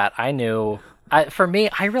board with that. For me,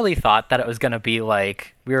 I really thought that it was going to be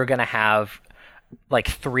like, we were going to have like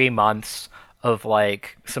 3 months of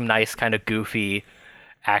like some nice kind of goofy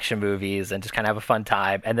action movies and just kind of have a fun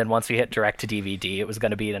time. And then once we hit direct to DVD, it was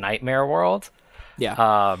going to be the nightmare world. Yeah.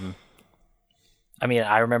 I mean,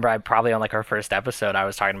 I remember probably on like our first episode, I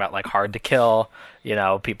was talking about like Hard to Kill.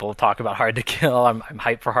 People talk about Hard to Kill. I'm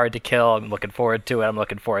hyped for Hard to Kill. I'm looking forward to it. I'm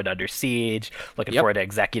looking forward to Under Siege. Looking forward to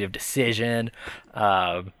Executive Decision.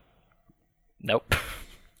 Nope.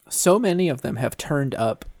 So many of them have turned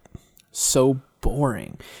up so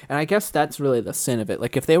boring. And I guess that's really the sin of it.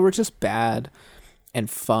 Like, if they were just bad and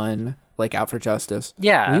fun, like Out for Justice,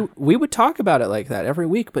 we would talk about it like that every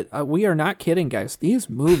week. But we are not kidding, guys.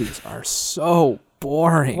 These movies are so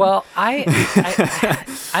boring. Well, I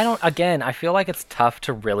don't. Again, I feel like it's tough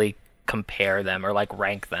to really compare them or like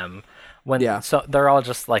rank them when so they're all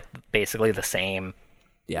just like basically the same.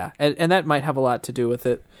 Yeah, and that might have a lot to do with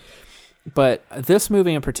it. But this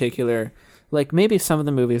movie in particular, like maybe some of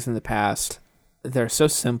the movies in the past, they're so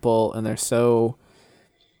simple and they're so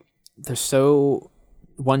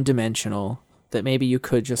one-dimensional that maybe you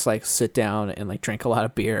could just like sit down and like drink a lot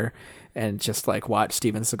of beer and just like watch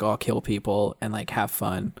Steven Seagal kill people and like have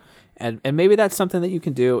fun. And maybe that's something that you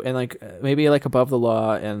can do. And like maybe like Above the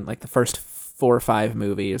Law and like the first 4 or 5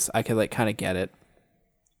 movies, I could like kind of get it.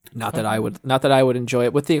 Not that I would enjoy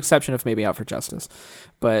it, with the exception of maybe Out for Justice,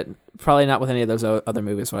 but probably not with any of those other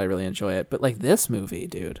movies would I really enjoy it. But like this movie,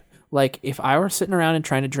 dude, like if I were sitting around and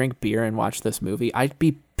trying to drink beer and watch this movie, I'd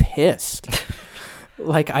be pissed.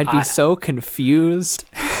 Like I'd be so confused.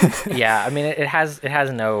 Yeah, I mean it has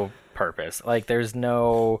no purpose. Like there's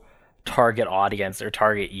no target audience or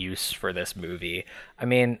target use for this movie. I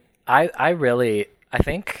mean, I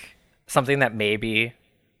think something that maybe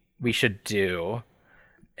we should do,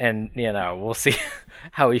 and we'll see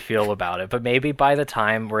how we feel about it, but maybe by the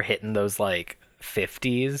time we're hitting those like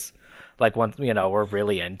 50s, like once we're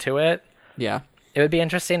really into it, it would be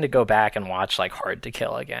interesting to go back and watch like Hard to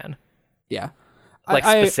Kill again. Like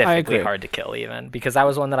specifically I Hard to Kill, even because that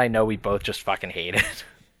was one that I know we both just fucking hated.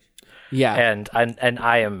 And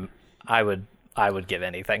I would give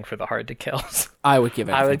anything for the Hard to Kills. I would give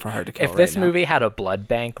anything for Hard to Kill. If this movie had a blood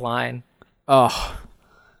bank line,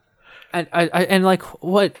 and like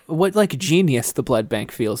what like genius the blood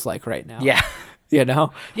bank feels like right now. Yeah.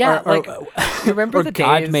 Remember the days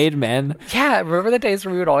God made men. Yeah, remember the days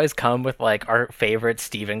where we would always come with like our favorite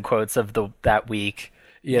Steven quotes of that week.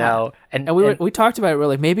 And we talked about it. We're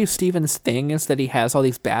like, maybe Steven's thing is that he has all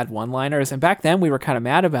these bad one-liners, and back then we were kind of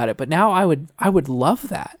mad about it, but now I would love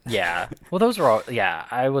that. Yeah. Well, those were all. Yeah,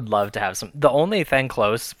 I would love to have some. The only thing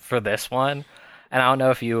close for this one, and I don't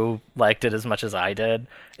know if you liked it as much as I did.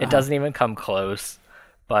 It doesn't even come close.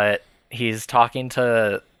 But he's talking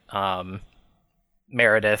to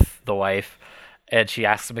Meredith, the wife, and she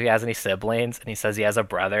asks him if he has any siblings, and he says he has a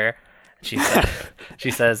brother. She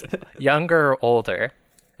says, younger or older?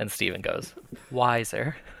 And Steven goes,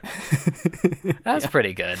 wiser. That's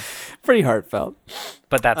pretty good. Pretty heartfelt.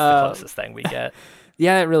 But that's the closest thing we get.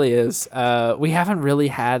 Yeah, it really is. We haven't really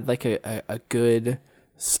had like a good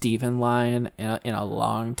Steven line in a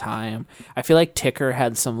long time. I feel like Ticker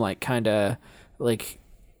had some like kind of like,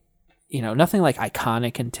 nothing like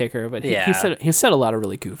iconic in Ticker, but he said a lot of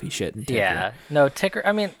really goofy shit in Ticker. Yeah, no, Ticker.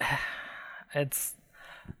 I mean,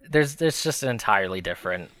 there's just an entirely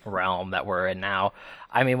different realm that we're in now.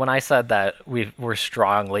 I mean, when I said that we're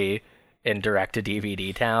strongly in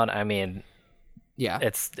direct-to-DVD town, I mean, yeah,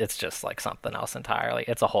 it's just like something else entirely.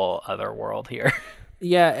 It's a whole other world here.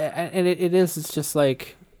 Yeah, and it is. It's just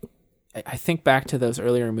like, I think back to those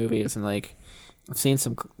earlier movies, and like I've seen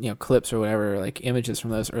some clips or whatever, like images from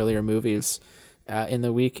those earlier movies in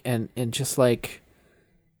the week, and just like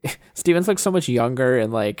Steven's like so much younger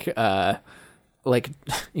and like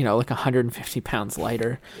 150 pounds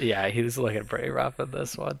lighter. Yeah, he's looking pretty rough in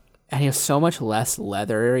this one, and he has so much less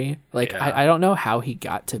leathery. Like I don't know how he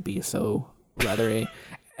got to be so leathery,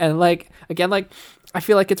 and like again, like I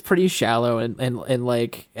feel like it's pretty shallow and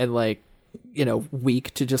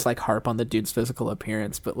weak to just like harp on the dude's physical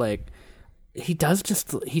appearance, but like he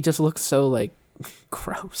just looks so like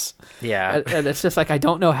gross. Yeah, and it's just like I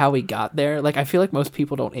don't know how he got there. Like I feel like most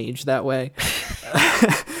people don't age that way.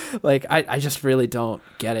 Like I just really don't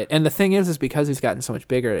get it. And the thing is because he's gotten so much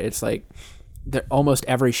bigger, it's like almost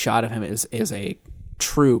every shot of him is a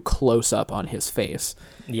true close up on his face.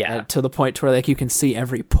 Yeah, to the point to where like you can see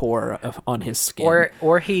every pore on his skin. Or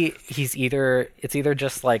it's either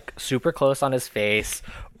just like super close on his face,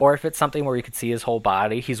 or if it's something where you could see his whole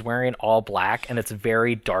body, he's wearing all black and it's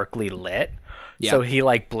very darkly lit. Yeah. So he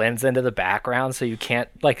like blends into the background, so you can't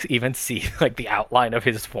like even see like the outline of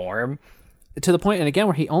his form. To the point, and again,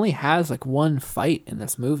 where he only has like one fight in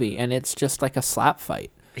this movie, and it's just like a slap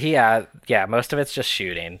fight. Yeah, most of it's just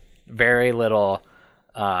shooting. Very little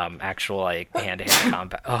actual like hand-to-hand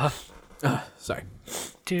combat. Sorry.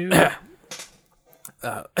 Dude. Me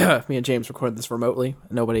and James recorded this remotely.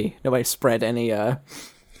 Nobody spread any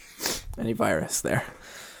virus there.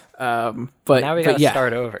 But now we gotta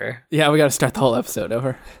start over. Yeah, we gotta start the whole episode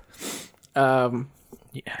over. Yeah.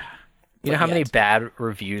 You know how many bad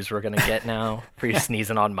reviews we're gonna get now for you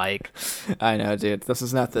sneezing on Mike? I know, dude. This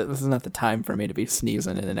is not the time for me to be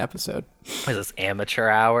sneezing in an episode. What is this, amateur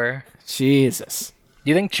hour? Jesus.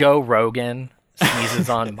 Do you think Joe Rogan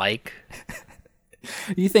sneezes on Mike?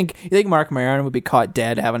 You think Mark Maron would be caught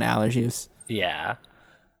dead having allergies? Yeah.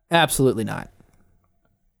 Absolutely not.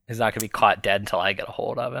 He's not gonna be caught dead until I get a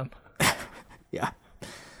hold of him. Yeah.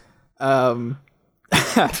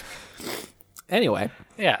 Anyway.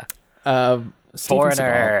 Yeah.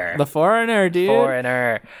 Foreigner. The Foreigner, dude.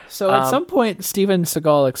 Foreigner. So at some point, Steven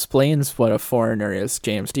Seagal explains what a foreigner is.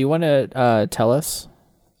 James, do you want to tell us?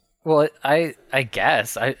 Well, I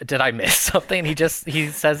guess. Did I miss something? He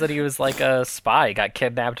says that he was like a spy, got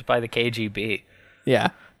kidnapped by the KGB. Yeah.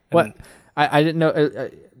 What? I didn't know.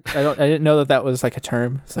 I didn't know that was like a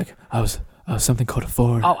term. It's like I was something called a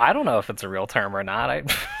foreigner. Oh, I don't know if it's a real term or not.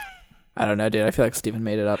 I don't know, dude. I feel like Steven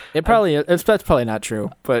made it up. That's probably not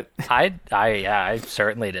true, but I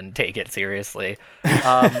certainly didn't take it seriously.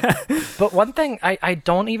 But one thing, I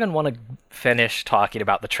don't even want to finish talking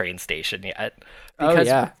about the train station yet,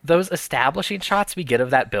 because those establishing shots we get of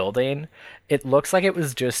that building, it looks like it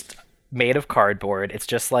was just made of cardboard. It's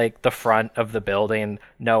just like the front of the building,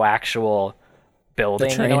 no actual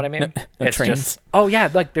building. You know what I mean? It's just like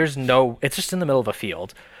it's just in the middle of a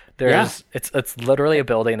field. It's literally a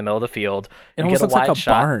building in the middle of the field. It almost looks like a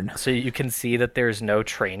barn. So you can see that there's no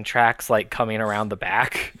train tracks like coming around the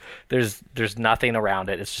back. There's nothing around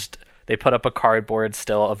it. It's just they put up a cardboard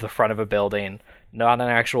still of the front of a building, not an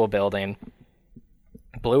actual building.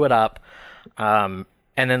 Blew it up, and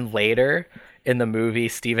then later in the movie,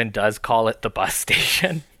 Steven does call it the bus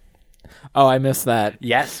station. Oh, I missed that.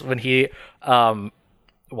 Yes, when he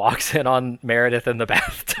walks in on Meredith in the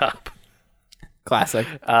bathtub. Classic.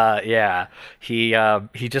 He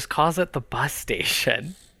just calls it the bus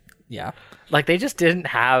station. Yeah. Like they just didn't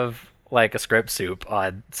have like a script soup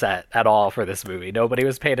on set at all for this movie. Nobody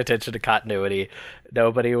was paying attention to continuity.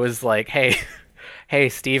 Nobody was like, hey,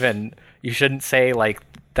 Steven, you shouldn't say like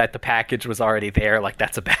that the package was already there, like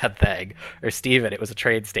that's a bad thing. Or Steven, it was a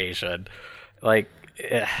train station. Like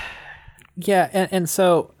Yeah, and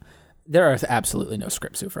so there is absolutely no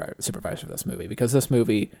script supervisor for this movie, because this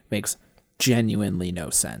movie makes genuinely no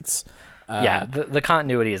sense. The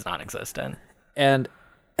continuity is non-existent. And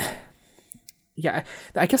yeah,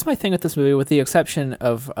 I guess my thing with this movie, with the exception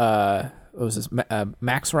of what was this,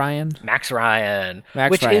 Max Ryan,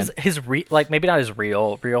 which is his maybe not his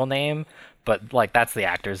real name, but like that's the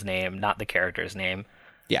actor's name, not the character's name.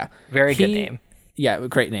 Yeah, very good name. Yeah,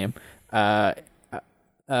 great name. And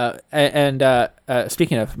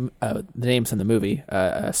speaking of the names in the movie,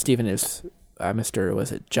 Steven is Mr.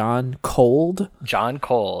 was it John Cold? Jonathan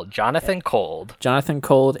Cold. Jonathan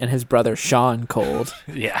Cold and his brother Sean Cold.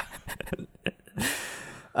 Yeah.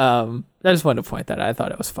 I just wanted to point that out. I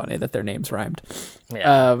thought it was funny that their names rhymed.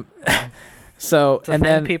 Yeah. So it's a and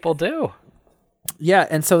thing then people do. Yeah,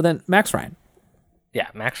 and so then Max Ryan. Yeah,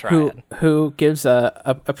 Max Ryan. Who gives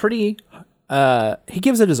a pretty he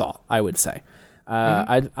gives it his all, I would say.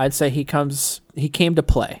 I'd say he came to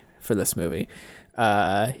play for this movie.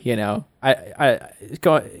 You know,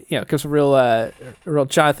 gives a real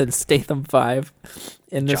Jonathan Statham vibe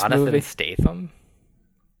in this movie. Jonathan Statham?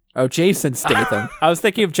 Oh, Jason Statham. I was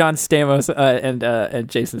thinking of John Stamos and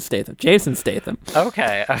Jason Statham. Jason Statham.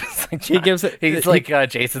 Okay. I was like, he's like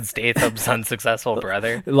Jason Statham's unsuccessful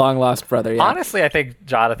brother. Long lost brother, yeah. Honestly, I think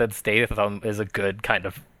Jonathan Statham is a good kind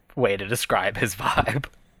of way to describe his vibe.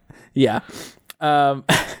 Yeah. But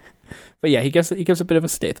yeah, he gives a bit of a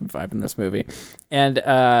Statham vibe in this movie. And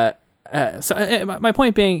so my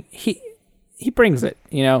point being, he brings it,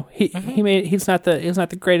 you know. He's not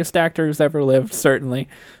the greatest actor who's ever lived, certainly,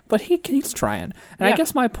 but he's trying. And I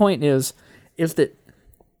guess my point is that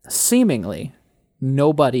seemingly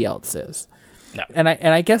nobody else is. No. And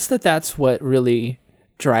I guess that's what really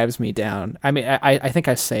drives me down. I mean, I think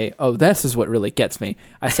I say, oh, this is what really gets me.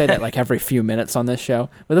 I say that like every few minutes on this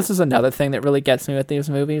show, but this is another thing that really gets me with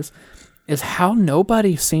these movies, is how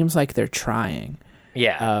nobody seems like they're trying.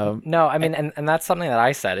 Yeah. No, I mean, and that's something that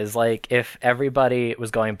I said, is like, if everybody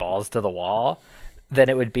was going balls to the wall, then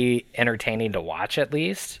it would be entertaining to watch at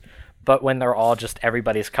least. But when they're all just,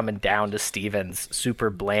 everybody's coming down to Steven's super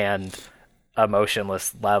bland,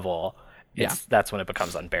 emotionless level, that's when it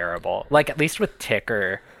becomes unbearable. Like, at least with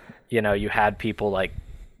Ticker, you know, you had people like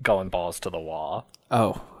going balls to the wall.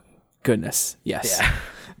 Oh, goodness. Yes.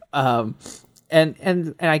 Yeah.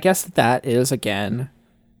 And I guess that is, again,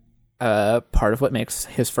 part of what makes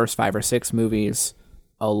his first 5 or 6 movies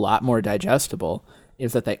a lot more digestible,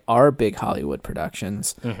 is that they are big Hollywood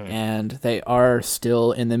productions, and they are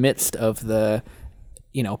still in the midst of the,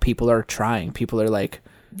 you know, people are trying. People are like,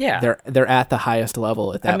 they're at the highest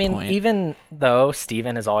level at that point. I mean, even though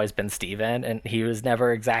Steven has always been Steven, and he was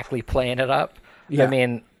never exactly playing it up. Yeah. I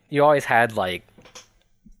mean, you always had like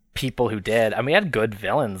people who did. I mean, we had good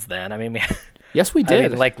villains then. I mean, yes, we did. I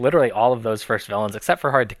mean, like literally all of those first villains, except for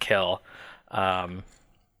Hard to Kill.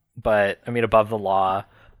 But I mean, Above the Law,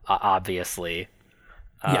 obviously.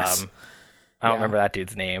 Yes. I don't remember that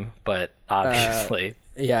dude's name, but obviously.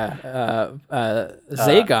 Zagon.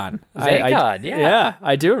 Zagon, yeah,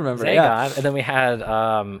 I do remember Zagon. Yeah. And then we had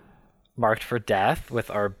Marked for Death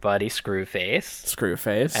with our buddy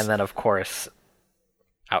Screwface. And then, of course,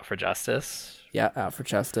 Out for Justice. Yeah, Out for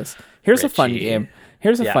Justice. Here's Richie. A fun game.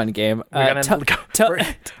 Fun game. Our fun game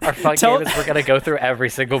is we're going to go through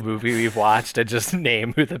every single movie we've watched and just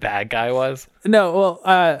name who the bad guy was. No,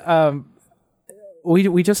 well,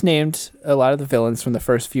 we just named a lot of the villains from the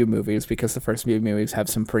first few movies, because the first few movies have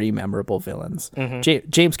some pretty memorable villains.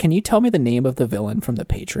 James, can you tell me the name of the villain from The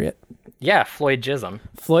Patriot? Yeah, Floyd Jism.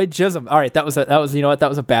 All right, that was you know what, that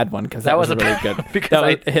was a bad one, because that was a really good.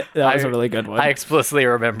 That was a really good one. I explicitly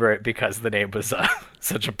remember it because the name was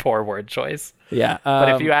such a poor word choice. Yeah, but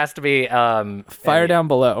if you asked me, Fire Down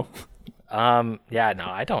Below. Yeah, no,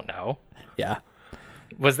 I don't know. Yeah,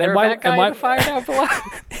 was there a bad guy in Fire Down Below?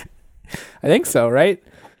 I think so, right?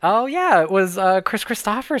 Oh yeah, it was Chris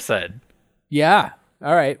Christopherson. Yeah.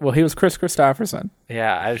 All right. Well, he was Chris Christopherson.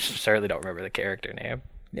 Yeah, I certainly don't remember the character name.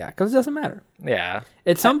 Yeah, because it doesn't matter. Yeah.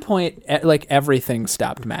 At some point, like, everything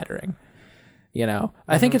stopped mattering. You know,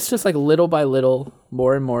 I think it's just like little by little,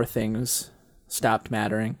 more and more things stopped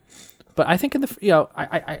mattering. But I think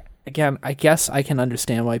I guess I can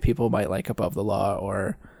understand why people might like Above the Law,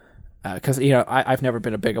 or because I've never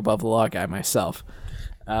been a big Above the Law guy myself.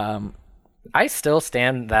 I still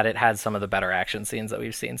stand that it had some of the better action scenes that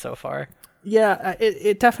we've seen so far. Yeah,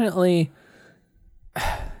 it definitely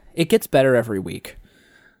it gets better every week.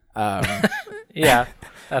 Yeah,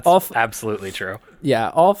 that's absolutely true. Yeah,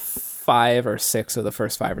 all 5 or 6 of the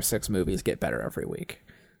first 5 or 6 movies get better every week.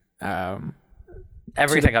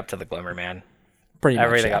 Everything up to the Glimmer Man. Pretty much.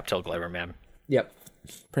 Everything up till Glimmer Man. Yep.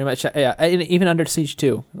 Pretty much, yeah. And even Under Siege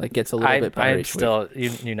 2, like, gets a little bit better each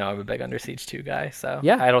week. You know, I'm a big Under Siege 2 guy, so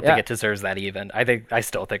yeah, I don't think it deserves that even. I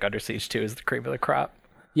still think Under Siege 2 is the cream of the crop.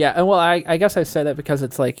 Yeah, and well, I guess I say that because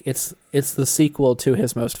it's like it's the sequel to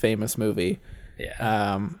his most famous movie.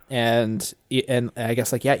 Yeah. And I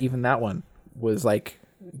guess, like, yeah, even that one was like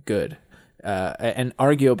good, and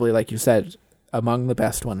arguably, like you said, among the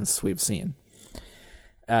best ones we've seen.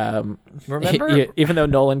 Remember? Even though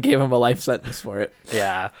Nolan gave him a life sentence for it.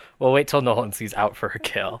 Yeah. Well, wait till Nolan sees Out for a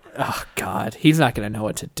Kill. Oh, God. He's not going to know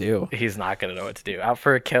what to do. He's not going to know what to do. Out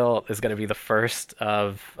for a Kill is going to be the first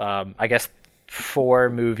of, I guess, 4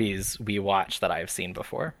 movies we watched that I've seen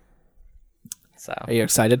before. So. Are you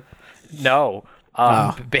excited? No.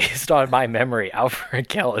 Based on my memory, Out for a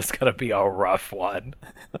Kill is going to be a rough one.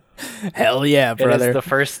 Hell yeah, brother. It is the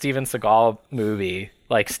first Steven Seagal movie,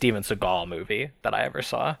 that I ever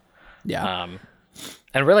saw. Yeah.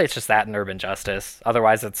 And really, it's just that and Urban Justice.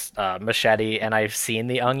 Otherwise, it's Machete, and I've seen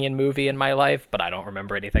the Onion movie in my life, but I don't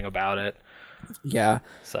remember anything about it. Yeah.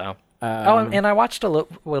 So. And I watched a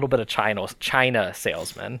little bit of China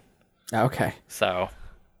Salesman. Okay. So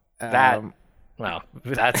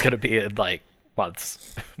that's going to be in like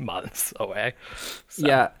months away. So.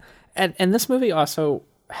 Yeah. And this movie also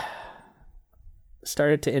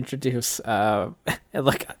started to introduce, and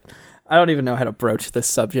like, I don't even know how to broach this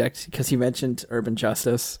subject because you mentioned Urban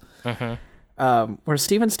Justice, where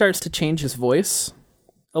Steven starts to change his voice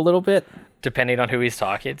a little bit. Depending on who he's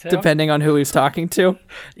talking to.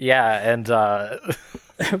 Yeah, and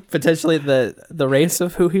potentially the race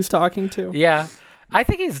of who he's talking to. Yeah, I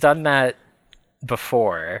think he's done that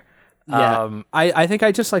before. Yeah, I think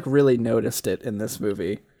I just like really noticed it in this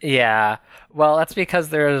movie. Yeah, well, that's because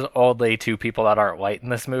there's only 2 people that aren't white in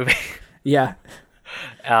this movie. Yeah,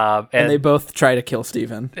 and they both try to kill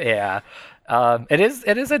Steven. Yeah, it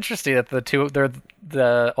is interesting that they're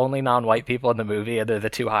the only non-white people in the movie, and they're the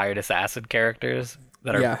 2 hired assassin characters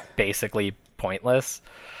that are basically pointless.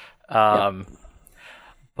 But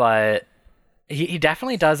he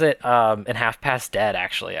definitely does it in Half Past Dead.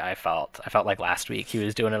 Actually, I felt like last week he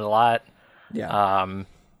was doing it a lot. Yeah.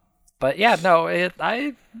 But yeah, no, yeah.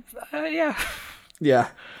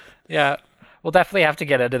 We'll definitely have to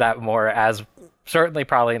get into that more, as certainly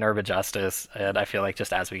probably in Urban Justice, and I feel like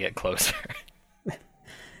just as we get closer.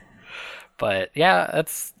 But yeah,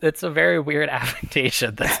 it's a very weird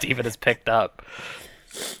affectation that Steven has picked up.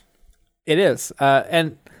 It is,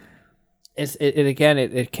 and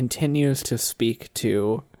it continues to speak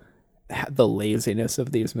to the laziness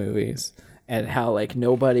of these movies and how like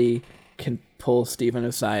nobody can pull Steven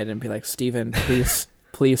aside and be like, Steven, please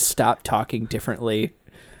stop talking differently.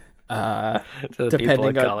 To the people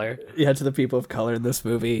of color. Yeah, to the people of color in this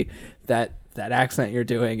movie. That accent you're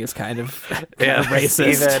doing is kind of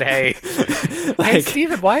racist. Steven, hey,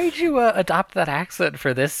 Steven, why did you adopt that accent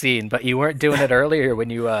for this scene, but you weren't doing it earlier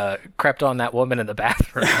when you crept on that woman in the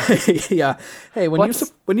bathroom? Yeah. Hey,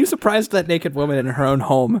 when you surprised that naked woman in her own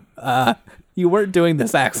home, you weren't doing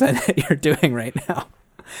this accent that you're doing right now.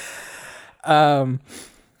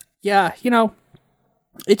 Yeah,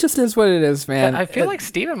 it just is what it is, man. I feel like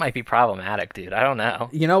Steven might be problematic, dude. I don't know.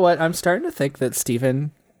 You know what? I'm starting to think that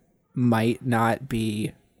Steven might not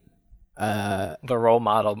be the role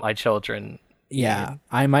model my children need.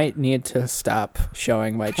 I might need to stop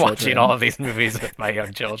showing my children watching all of these movies with my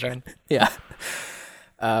young children. Yeah.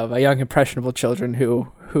 My young impressionable children who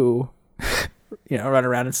run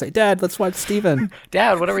around and say, Dad, let's watch Steven.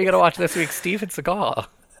 Dad, what are we going to watch this week? Steven Seagal.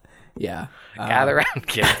 Yeah. Gather around,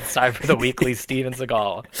 kids. It's time for the weekly Steven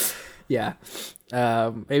Seagal. Yeah.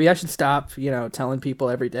 Maybe I should stop, telling people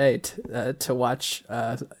every day to watch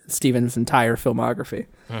Steven's entire filmography.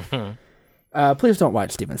 Mm-hmm. Please don't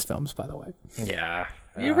watch Steven's films, by the way. Yeah.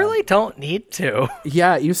 You really don't need to.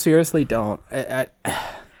 Yeah, you seriously don't.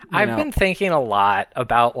 I've been thinking a lot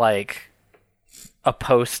about, like, a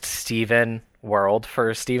post-Steven world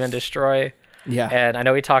for Steven Destroy. Yeah. And I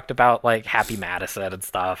know we talked about, like, Happy Madison and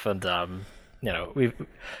stuff, and,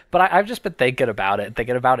 but I've just been thinking about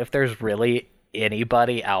if there's really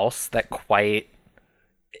anybody else that quite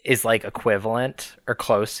is like equivalent or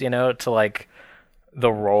close, to like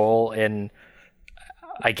the role in,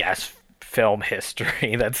 I guess, film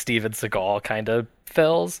history that Steven Seagal kind of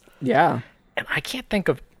fills. Yeah. And I can't think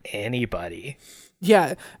of anybody.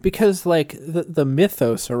 Yeah, because like the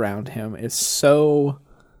mythos around him is so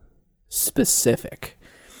specific.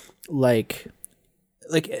 Like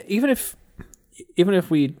even if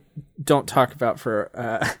we don't talk about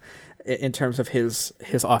in terms of his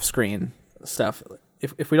off-screen stuff,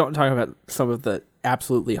 if we don't talk about some of the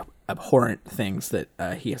absolutely abhorrent things that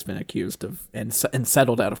he has been accused of and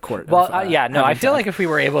settled out of court. Well, I feel like if we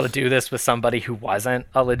were able to do this with somebody who wasn't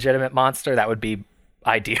a legitimate monster, that would be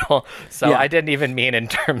ideal. So yeah. I didn't even mean in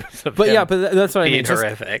terms of but that's what I mean.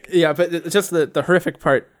 Horrific. But just the horrific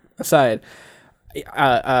part aside,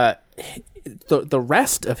 the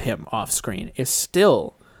rest of him off screen is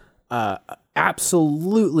still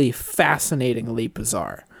absolutely fascinatingly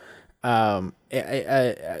bizarre.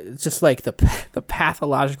 just like the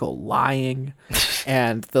pathological lying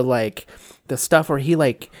and the stuff where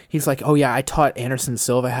he's like, oh yeah, I taught Anderson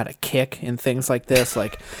Silva how to kick and things like this,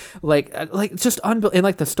 like just unbelievable. And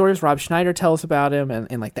like the stories Rob Schneider tells about him,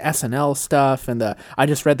 and like the SNL stuff, and I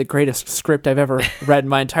just read the greatest script I've ever read in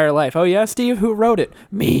my entire life. Oh yeah, Steve, who wrote it?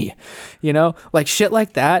 Me. Like shit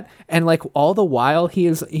like that. And like all the while he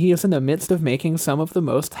is in the midst of making some of the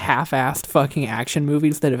most half-assed fucking action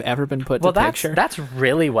movies that have ever been put to picture. That's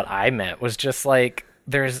really what I meant, was just like,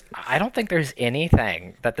 I don't think there's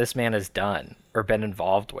anything that this man has done or been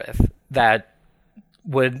involved with that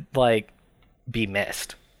would like be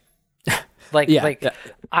missed. I'm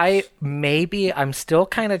still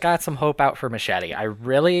kind of got some hope out for Machete. I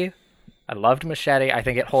loved Machete. I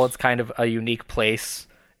think it holds kind of a unique place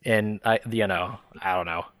in, I don't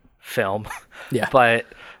know, film. Yeah. But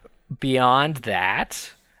beyond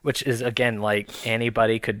that, which is again like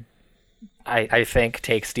anybody could, I think,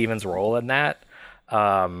 take Steven's role in that.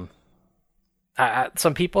 Some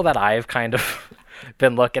people that I've kind of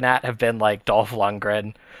been looking at have been like Dolph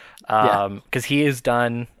Lundgren, because he has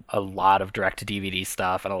done a lot of direct-to-DVD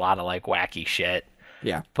stuff and a lot of like wacky shit.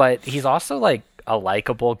 Yeah. But he's also like a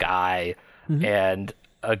likable guy and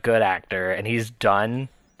a good actor, and he's done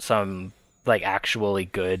some like actually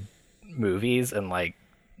good movies and like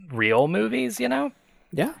real movies, Yeah.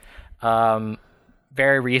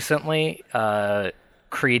 Very recently,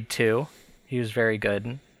 Creed 2. He was very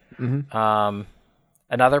good. Mm-hmm.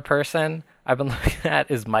 Another person I've been looking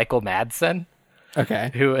at is Michael Madsen.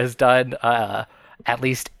 Okay. Who has done at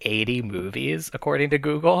least 80 movies, according to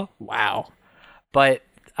Google. Wow. But,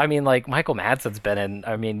 I mean, like, Michael Madsen's been in...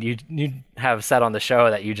 I mean, you have said on the show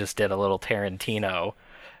that you just did a little Tarantino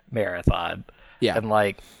marathon. Yeah. And,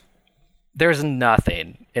 like, there's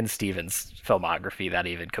nothing in Steven's filmography that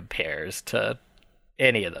even compares to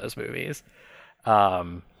any of those movies. Yeah.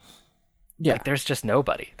 Like, there's just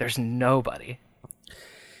nobody. There's nobody.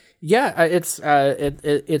 Yeah, it's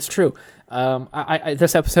true.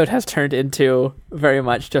 This episode has turned into very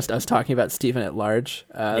much just us talking about Steven at large.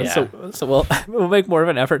 So we'll make more of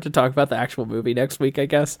an effort to talk about the actual movie next week, I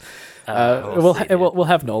guess. We'll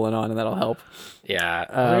have Nolan on, and that'll help.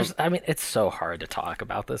 Yeah, it's so hard to talk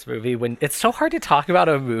about this movie it's so hard to talk about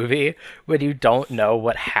a movie when you don't know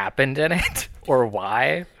what happened in it or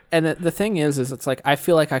why. And the thing is it's like, I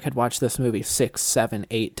feel like I could watch this movie 6, 7,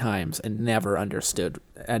 8 times and never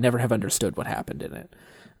have understood what happened in it.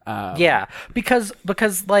 Yeah, because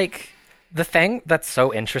like the thing that's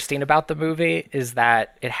so interesting about the movie is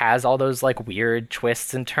that it has all those like weird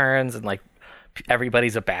twists and turns, and like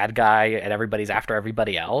everybody's a bad guy and everybody's after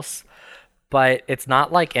everybody else, but it's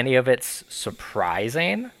not like any of it's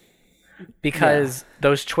surprising, because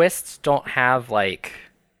those twists don't have like...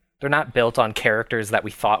 They're not built on characters that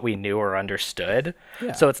we thought we knew or understood.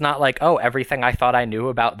 Yeah. So it's not like, oh, everything I thought I knew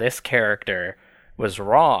about this character was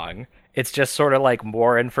wrong. It's just sort of like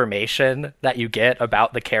more information that you get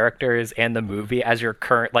about the characters and the movie as you're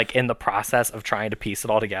in the process of trying to piece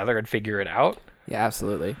it all together and figure it out. Yeah,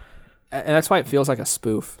 absolutely. And that's why it feels like a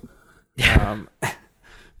spoof.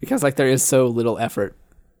 Because like there is so little effort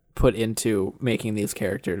put into making these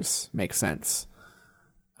characters make sense.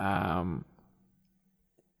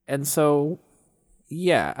 And so,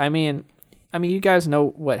 yeah, I mean, you guys know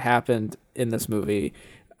what happened in this movie.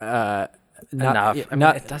 Enough.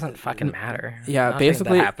 It doesn't fucking matter. Yeah, nothing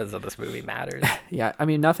basically that happens in this movie matters. Yeah, I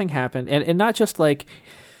mean, nothing happened, and not just like,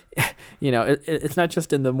 it's not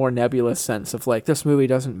just in the more nebulous sense of like, this movie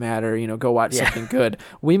doesn't matter. Go watch something good.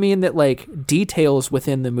 We mean that like details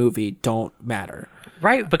within the movie don't matter.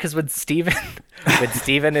 Right, because when Steven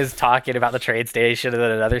is talking about the train station, and then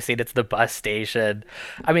another scene, it's the bus station.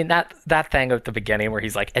 I mean, that thing at the beginning where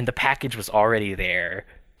he's like, and the package was already there,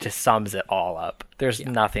 just sums it all up. There's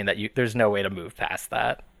nothing there's no way to move past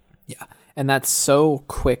that. Yeah, and that's so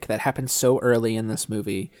quick. That happens so early in this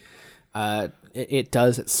movie. It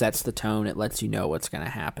sets the tone. It lets you know what's going to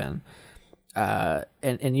happen.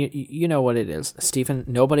 And you know what it is, Steven.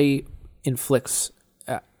 Nobody inflicts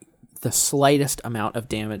the slightest amount of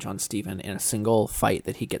damage on Steven in a single fight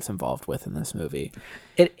that he gets involved with in this movie.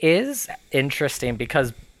 It is interesting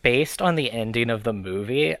because based on the ending of the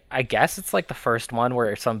movie, I guess it's like the first one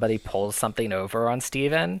where somebody pulls something over on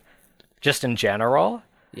Steven, just in general.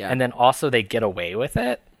 Yeah. And then also they get away with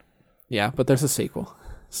it. Yeah, but there's a sequel.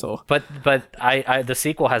 So But the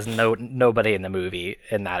sequel has nobody in the movie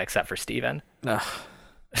in that except for Steven.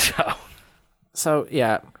 So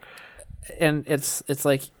yeah. And it's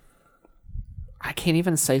like, I can't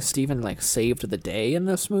even say Steven like saved the day in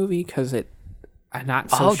this movie because I'm not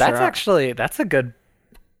so sure. That's a good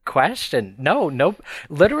question. No,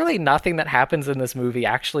 literally nothing that happens in this movie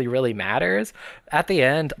actually really matters. At the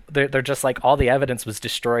end, they're just like, all the evidence was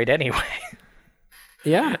destroyed anyway.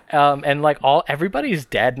 Yeah. And like everybody's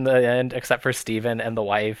dead in the end except for Steven and the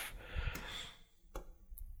wife.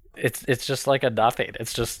 It's just like a nothing.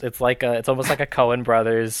 It's almost like a Coen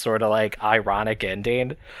Brothers sort of like ironic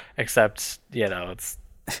ending, except, you know, it's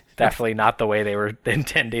definitely not the way they were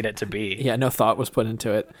intending it to be. Yeah, no thought was put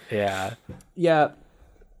into it. Yeah. Yeah.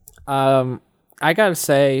 I gotta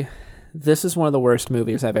say, this is one of the worst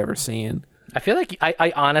movies I've ever seen. I feel like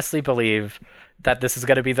I honestly believe that this is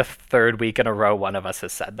going to be the third week in a row one of us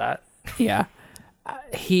has said that. Yeah.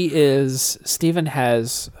 Steven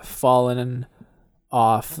has fallen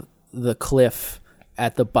off the cliff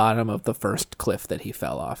at the bottom of the first cliff that he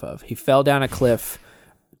fell off of. He fell down a cliff,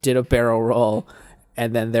 did a barrel roll,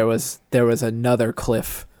 and then there was another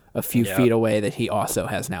cliff a few feet away that he also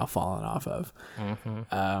has now fallen off of.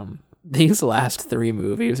 Mm-hmm. These last three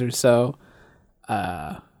movies or so,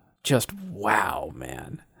 just wow,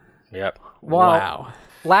 man. Yep. Well, wow.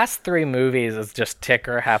 Last three movies is just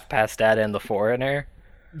Ticker, Half Past Dead, and The Foreigner.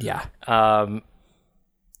 Yeah.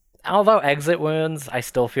 Although Exit Wounds, I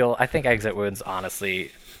think Exit Wounds,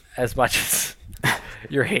 honestly, as much as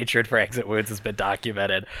your hatred for Exit Wounds has been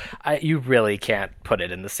documented, you really can't put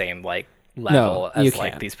it in the same like level as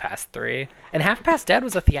like these past three. And Half Past Dead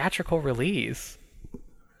was a theatrical release,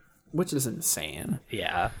 which is insane.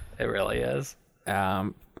 Yeah, it really is.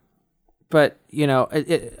 But you know,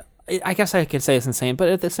 I guess I could say it's insane. But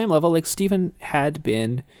at the same level, like Steven had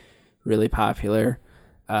been really popular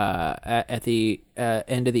at the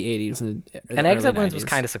end of the 80s and Exit Wounds was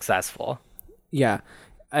kind of successful. Yeah,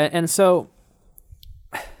 and so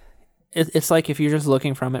it's like if you're just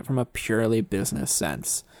looking from it from a purely business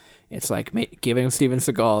sense, it's like giving Steven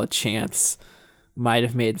Seagal a chance might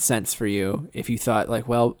have made sense for you if you thought like,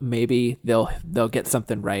 well, maybe they'll get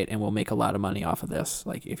something right and we'll make a lot of money off of this.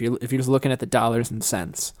 Like if you're just looking at the dollars and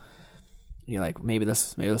cents, you're like, maybe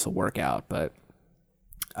this will work out. But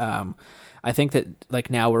I think that like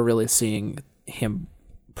now we're really seeing him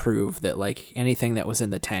prove that like anything that was in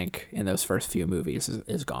the tank in those first few movies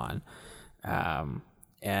is gone.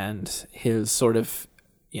 And his sort of,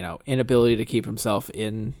 you know, inability to keep himself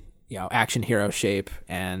in, you know, action hero shape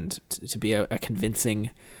and to be a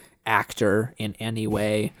convincing actor in any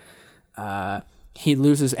way, he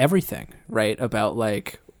loses everything, right? About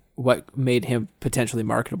like what made him potentially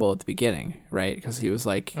marketable at the beginning, right? Because he was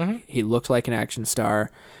like, he looked like an action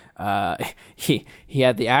star. He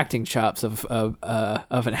had the acting chops of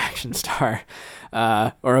an action star,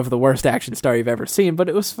 or of the worst action star you've ever seen. But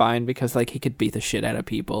it was fine because like he could beat the shit out of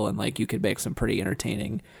people and like you could make some pretty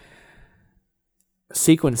entertaining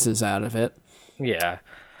sequences out of it. Yeah.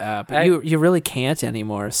 But you really can't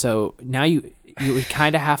anymore. So now you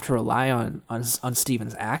kind of have to rely on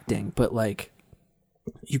Steven's acting, but like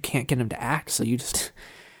you can't get him to act. So you just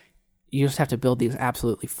have to build these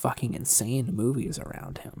absolutely fucking insane movies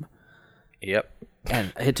around him. Yep.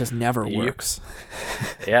 And it just never works.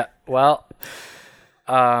 Yeah. Well,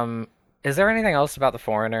 is there anything else about The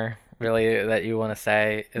Foreigner really that you want to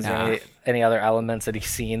say? Is there any other elements, any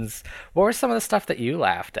scenes? What were some of the stuff that you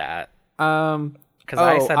laughed at? Because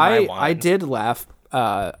I said my one. I did laugh.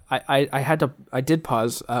 I did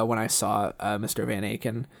pause when I saw Mr. Van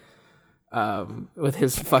Aken with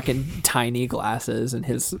his fucking tiny glasses and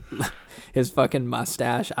his fucking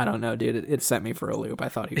mustache. I don't know, dude. It sent me for a loop. I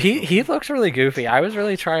thought he looks really goofy. I was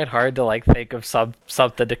really trying hard to like think of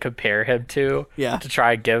something to compare him to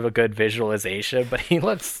try and give a good visualization, but he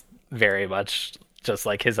looks very much just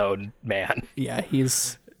like his own man. Yeah,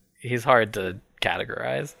 he's hard to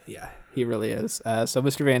categorize. Yeah, he really is. So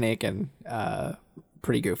Mr. Van Aken,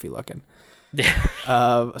 pretty goofy looking.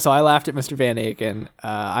 Yeah. So I laughed at Mr. Van Aken.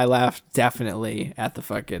 I laughed definitely at the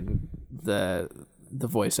fucking the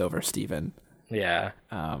voiceover Steven. Yeah.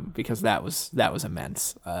 Because that was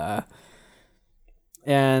immense.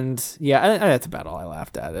 And yeah, that's about all I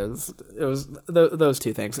laughed at. It was those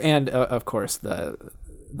two things, and of course the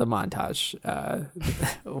montage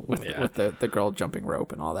with the girl jumping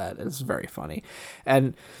rope and all that is very funny,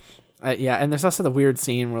 and and there's also the weird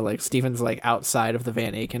scene where like Steven's like outside of the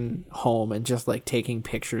Van Aken home and just like taking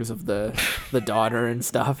pictures of the daughter and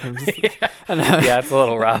stuff. And just, yeah, it's a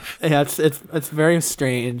little rough. Yeah, it's very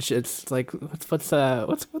strange. It's like what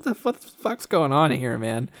the fuck's going on here,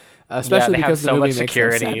 man? Especially because the movie makes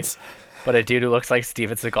security. No sense. But a dude who looks like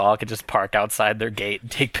Steven Seagal could just park outside their gate and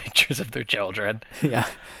take pictures of their children. Yeah.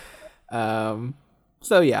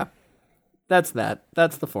 So yeah, that's that.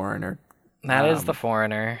 That's The Foreigner. That is The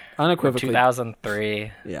Foreigner. Unequivocally.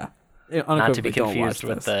 2003. Yeah. Not to be confused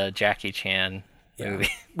with the Jackie Chan movie.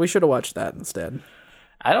 We should have watched that instead.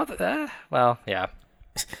 I don't. Well, yeah.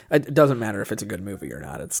 It doesn't matter if it's a good movie or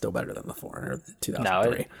not. It's still better than The Foreigner,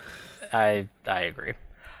 2003. No, I agree.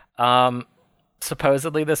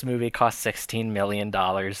 Supposedly, this movie cost $16 million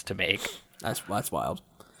to make. That's wild.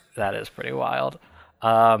 That is pretty wild.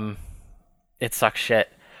 It sucks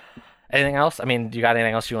shit. Anything else? I mean, do you got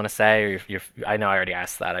anything else you want to say? Or I know I already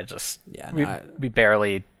asked that. We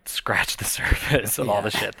barely scratched the surface of all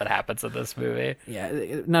the shit that happens in this movie. Yeah,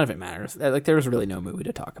 none of it matters. Like, there was really no movie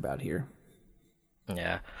to talk about here.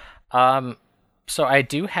 Yeah. So I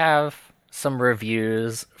do have some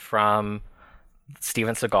reviews from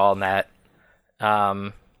Steven Seagal Net.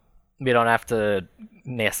 We don't have to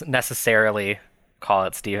necessarily call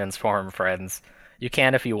it Steven's Forum Friends. You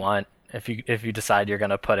can if you want. If you decide you're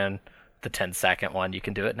going to put in the 10-second one, you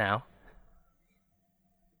can do it now.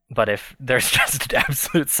 But if there's just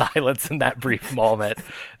absolute silence in that brief moment,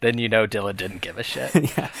 then you know Dylan didn't give a shit.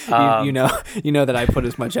 Yeah, you know that I put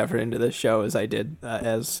as much effort into this show as I did,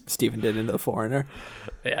 as Steven did into The Foreigner.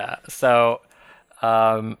 Yeah. So,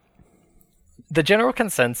 the general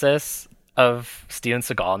consensus of Steven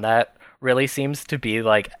Seagal Net really seems to be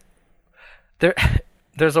like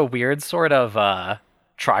there's a weird sort of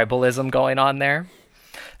tribalism going on there.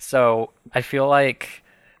 So I feel like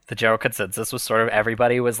the general consensus was sort of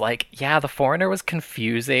everybody was like, yeah, The Foreigner was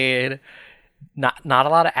confusing, not a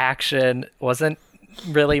lot of action, wasn't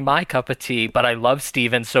really my cup of tea, but I love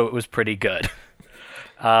Steven, so it was pretty good.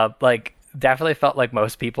 Like, definitely felt like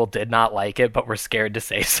most people did not like it, but were scared to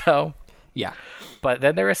say so. Yeah. But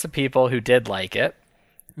then there were some people who did like it,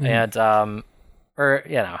 and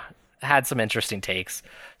had some interesting takes.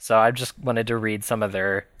 So I just wanted to read some of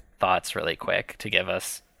their thoughts really quick to give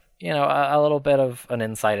us, a little bit of an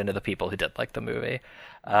insight into the people who did like the movie,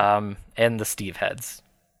 and the Steve heads.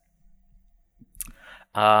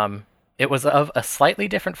 It was of a slightly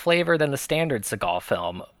different flavor than the standard Seagal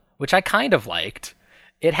film, which I kind of liked.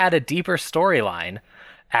 It had a deeper storyline.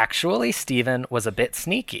 Actually, Steven was a bit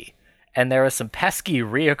sneaky, and there were some pesky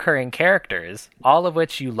reoccurring characters, all of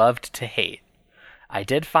which you loved to hate. I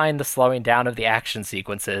did find the slowing down of the action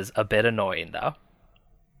sequences a bit annoying, though.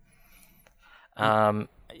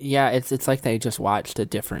 Yeah, it's like they just watched a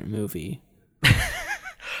different movie.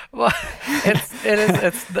 Well, it's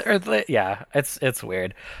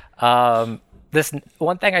weird. This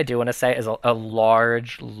one thing I do want to say is a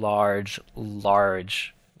large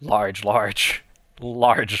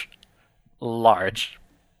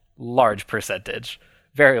percentage,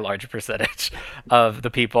 very large percentage of the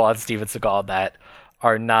people on Steven Seagal that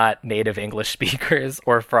are not native English speakers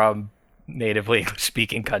or from natively English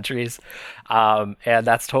speaking countries. And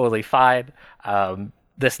that's totally fine.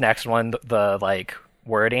 This next one, the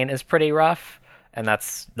wording is pretty rough, and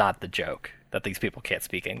that's not the joke that these people can't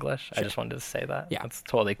speak English. Sure. I just wanted to say that. Yeah. It's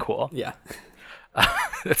totally cool. Yeah.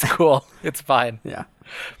 It's cool. It's fine. Yeah.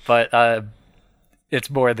 But it's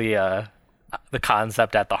more the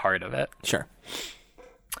concept at the heart of it. Sure.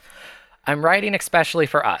 I'm writing especially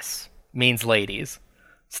for us, means ladies.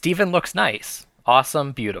 Steven looks nice,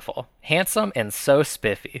 awesome, beautiful, handsome, and so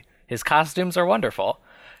spiffy. His costumes are wonderful.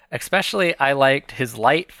 Especially, I liked his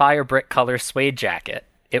light fire brick color suede jacket.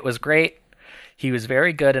 It was great. He was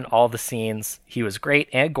very good in all the scenes. He was great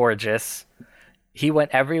and gorgeous. He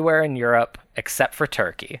went everywhere in Europe except for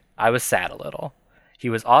Turkey. I was sad a little. He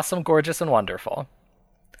was awesome, gorgeous, and wonderful.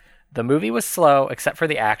 The movie was slow except for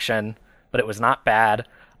the action, but it was not bad.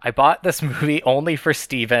 I bought this movie only for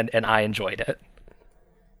Steven, and I enjoyed it.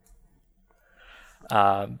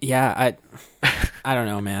 Yeah, I don't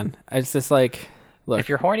know, man. It's just like, look. If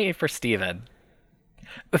you're horny for Steven,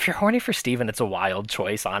 it's a wild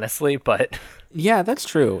choice, honestly, but yeah, that's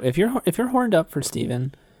true. If you're horned up for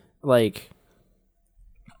Steven, like,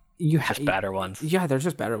 just better ones. Yeah, there's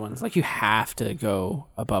just better ones. Like, you have to go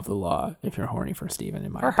above the law if you're horny for Steven,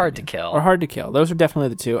 in my opinion. Hard to kill. Or Hard to Kill. Those are definitely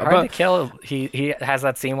the two. Hard to Kill. He has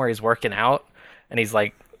that scene where he's working out and he's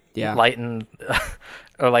like lighting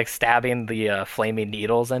or like stabbing the flaming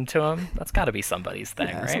needles into him. That's got to be somebody's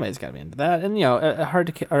thing, right? Somebody's got to be into that. And Hard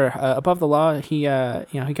to Kill or Above the Law. He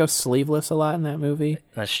he goes sleeveless a lot in that movie.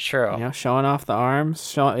 That's true. Showing off the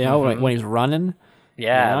arms. When he's running.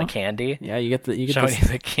 Yeah, the candy. Yeah, you get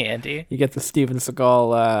the candy. You get the Steven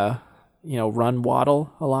Seagal, run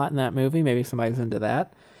waddle a lot in that movie. Maybe somebody's into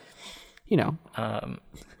that. All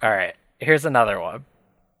right, here's another one.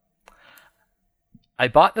 I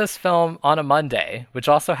bought this film on a Monday, which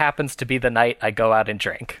also happens to be the night I go out and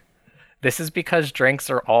drink. This is because drinks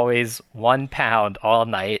are always £1 all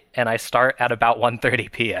night, and I start at about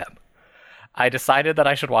 1:30 p.m. I decided that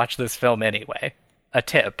I should watch this film anyway. A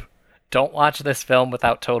tip. Don't watch this film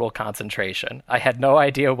without total concentration. I had no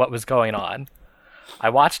idea what was going on. I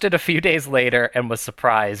watched it a few days later and was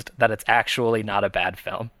surprised that it's actually not a bad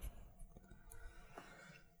film.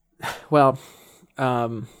 Well,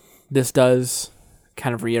 this does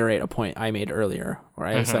kind of reiterate a point I made earlier, where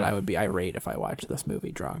I said I would be irate if I watched this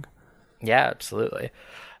movie drunk. Yeah, absolutely.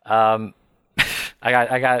 I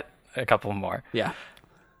got a couple more. Yeah.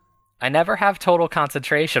 I never have total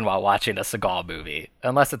concentration while watching a Seagal movie,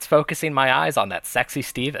 unless it's focusing my eyes on that sexy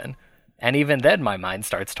Steven. And even then, my mind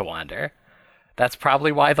starts to wander. That's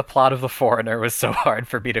probably why the plot of The Foreigner was so hard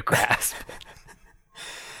for me to grasp.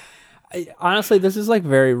 Honestly, this is like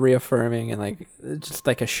very reaffirming and like just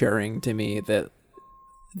like assuring to me that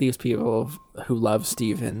these people who love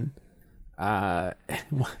Steven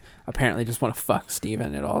apparently just want to fuck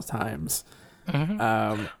Steven at all times.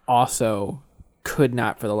 Also could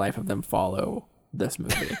not for the life of them follow this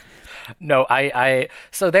movie. No,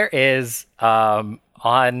 so there is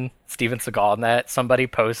on Steven Seagal.net, somebody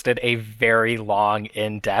posted a very long,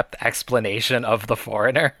 in-depth explanation of The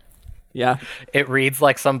Foreigner. Yeah. It reads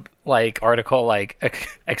like some article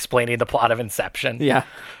explaining the plot of Inception. Yeah.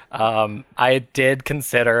 I did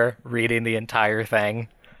consider reading the entire thing,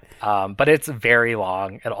 but it's very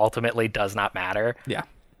long and ultimately does not matter. Yeah.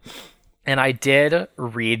 And I did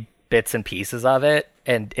read bits and pieces of it,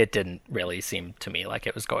 and it didn't really seem to me like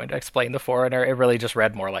it was going to explain The Foreigner. It really just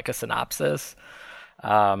read more like a synopsis.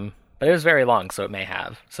 But it was very long, so it may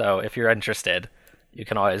have. So if you're interested, you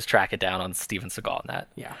can always track it down on Steven Seagal.net.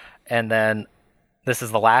 Yeah. And then this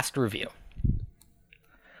is the last review.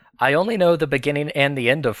 I only know the beginning and the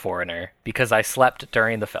end of Foreigner because I slept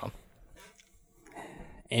during the film.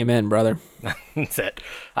 Amen, brother. That's it.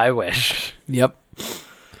 I wish. Yep.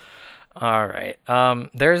 All right.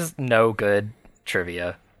 There's no good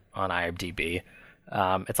trivia on IMDb.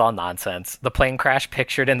 It's all nonsense. The plane crash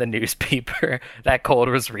pictured in the newspaper that Cold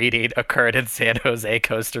was reading occurred in San Jose,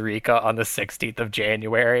 Costa Rica on the 16th of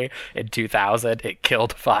January in 2000. It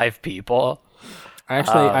killed 5 people. I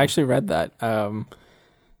actually read that.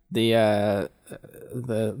 The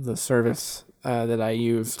service that I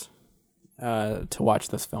used to watch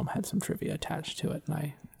this film had some trivia attached to it,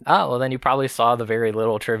 and well, then you probably saw the very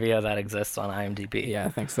little trivia that exists on IMDb. Yeah, I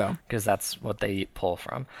think so. Because that's what they pull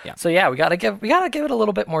from. Yeah. So yeah, we gotta give it a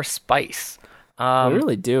little bit more spice. We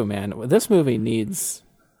really do, man. This movie needs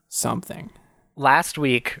something. Last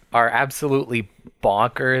week, our absolutely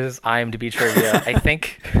bonkers IMDb trivia.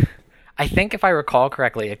 I think if I recall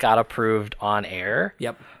correctly, it got approved on air.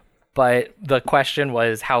 Yep. But the question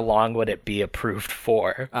was, how long would it be approved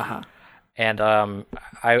for? Uh-huh. And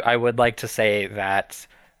I would like to say that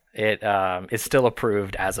it is still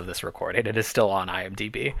approved as of this recording. It is still on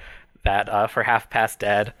IMDb. That for Half Past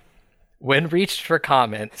Dead, when reached for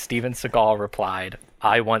comment, Steven Seagal replied,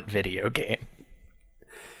 "I want video game."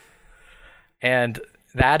 And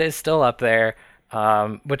that is still up there,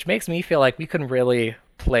 which makes me feel like we can really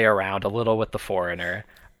play around a little with The Foreigner.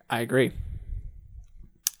 I agree.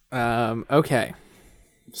 Okay.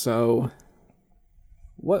 So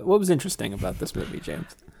what was interesting about this movie,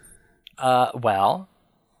 James? Well,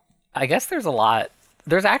 I guess there's a lot.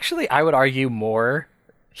 There's actually, I would argue, more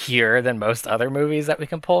here than most other movies that we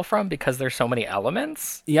can pull from because there's so many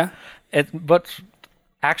elements. Yeah. What's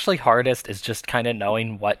actually hardest is just kind of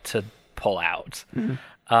knowing what to pull out. Mm-hmm.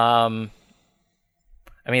 I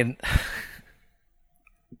mean,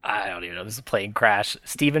 I don't even know. There's a plane crash.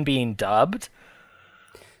 Steven being dubbed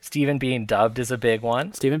is a big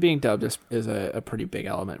one. Steven being dubbed is a pretty big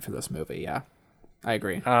element for this movie. Yeah, I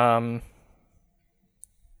agree.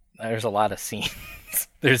 There's a lot of scenes.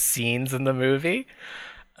 There's scenes in the movie.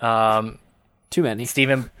 Too many.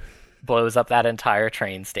 Steven blows up that entire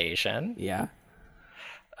train station. Yeah.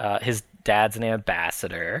 His dad's an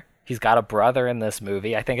ambassador. He's got a brother in this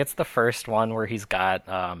movie. I think it's the first one where he's got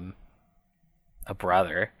a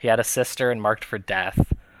brother. He had a sister in Marked for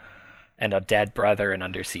Death and a dead brother in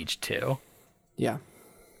Under Siege 2. Yeah.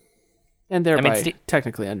 And thereby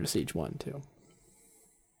technically Under Siege 1 too.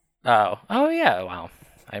 Oh yeah, well,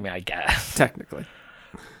 I mean, I guess. Technically.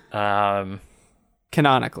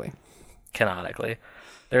 Canonically.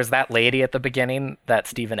 There's that lady at the beginning that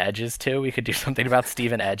Steven edges to. We could do something about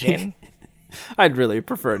Steven edging. I'd really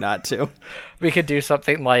prefer not to. We could do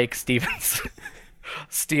something like Steven's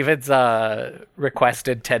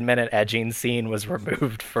requested 10-minute edging scene was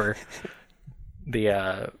removed for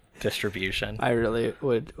the distribution. I really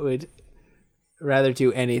would rather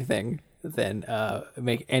do anything than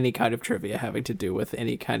make any kind of trivia having to do with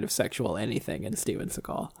any kind of sexual anything in Steven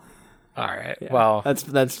Seagal. All right. Yeah. Well,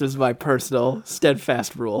 that's just my personal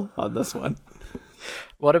steadfast rule on this one.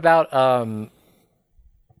 What about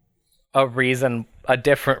a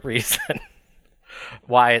different reason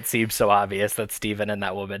why it seems so obvious that Steven and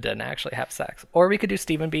that woman didn't actually have sex. Or we could do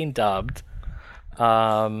Steven being dubbed.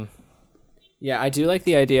 Yeah, I do like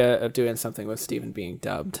the idea of doing something with Steven being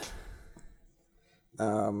dubbed.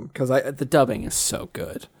 Because the dubbing is so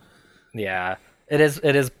good. Yeah, it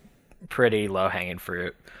is pretty low-hanging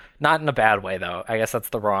fruit. Not in a bad way, though. I guess that's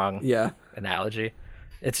the wrong analogy.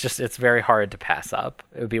 It's very hard to pass up.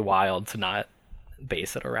 It would be wild to not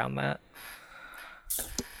base it around that.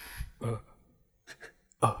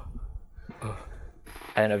 I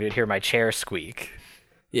don't know if you'd hear my chair squeak.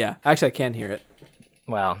 Yeah, actually I can hear it.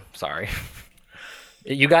 Well, sorry.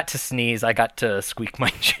 You got to sneeze, I got to squeak my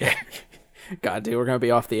chair. God, dude, we're going to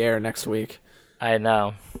be off the air next week. I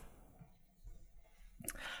know.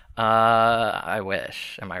 I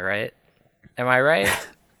wish. Am I right? Am I right?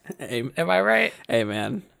 Am I right? Hey,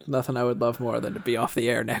 man, nothing I would love more than to be off the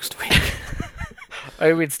air next week. I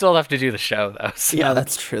mean, we'd still have to do the show, though. So. Yeah,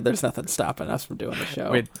 that's true. There's nothing stopping us from doing the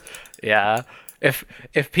show. Yeah.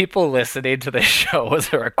 If people listening to this show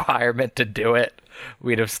was a requirement to do it,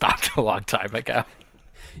 we'd have stopped a long time ago.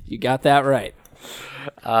 You got that right.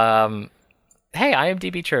 Hey,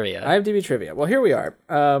 IMDb trivia. IMDb trivia. Well, here we are.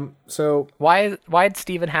 So why'd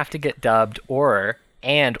Steven have to get dubbed, or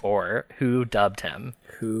who dubbed him?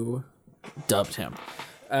 Who dubbed him?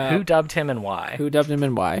 Who dubbed him and why? Who dubbed him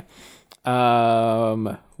and why?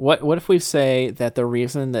 What if we say that the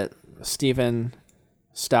reason that Steven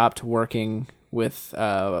stopped working with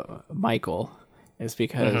Michael is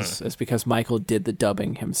because Michael did the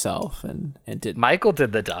dubbing himself and did Michael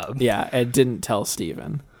did the dub. Yeah, and didn't tell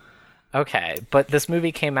Steven. Okay, but this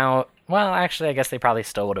movie came out. Well, actually, I guess they probably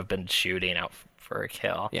still would have been shooting out for a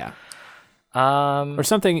kill. Yeah. Or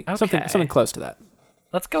something close to that.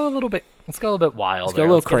 Let's go a little bit wilder. Let's go a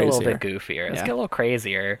little crazier. Get a little bit goofier. Let's get a little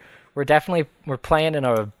crazier. We're playing in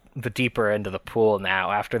the deeper end of the pool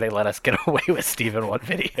now after they let us get away with Steven one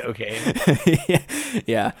video game.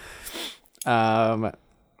 Yeah.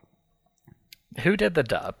 Who did the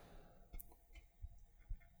dub?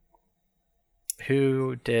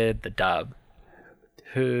 Who did the dub?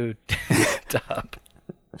 Who did the dub?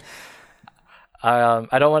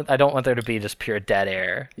 I don't want there to be just pure dead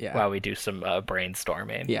air while we do some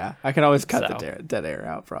brainstorming. Yeah, I can always cut the dead air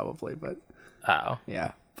out probably, but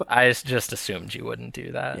yeah. But I just assumed you wouldn't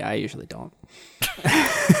do that. Yeah, I usually don't.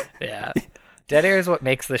 Yeah. Dead air is what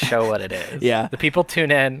makes the show what it is. Yeah. The people tune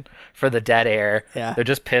in for the dead air. Yeah. They're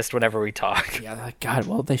just pissed whenever we talk. Yeah, they're like, God,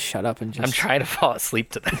 why don't they shut up and just... I'm trying to fall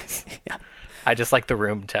asleep to this. Yeah. I just like the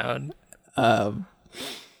room tone.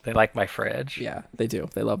 They like my fridge. Yeah, they do.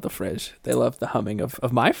 They love the fridge. They love the humming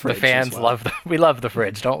of my fridge. The fans we love the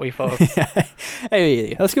fridge, don't we, folks?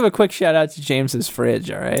 Hey, let's give a quick shout out to James's fridge,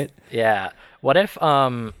 all right? Yeah. What if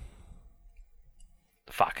fuck.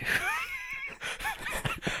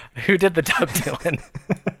 Who did the dub, Dylan?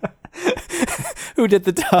 Who did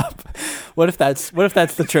the dub? What if that's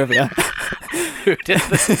the trivia? Who did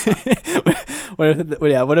the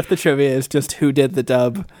what if the trivia is just who did the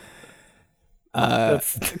dub?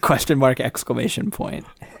 Question mark exclamation point.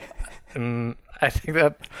 I think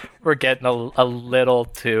that we're getting a little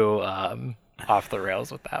too off the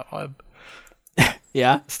rails with that one.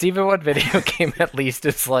 Yeah. Steven One video game at least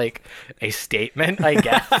is like a statement, I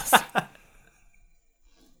guess.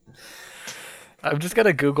 I'm just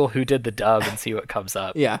gonna Google who did the dub and see what comes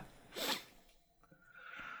up. Yeah.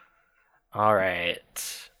 All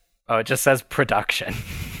right. Oh, it just says production.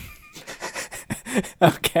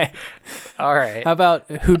 Okay. All right. How about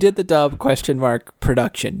who did the dub? Question mark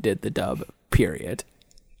production did the dub. Period.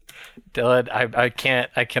 Dylan, I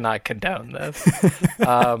cannot condone this.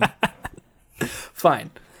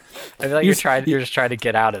 Fine. I feel like you're just trying to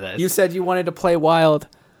get out of this. You said you wanted to play wild.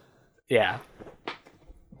 Yeah.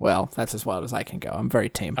 Well, that's as wild as I can go. I'm very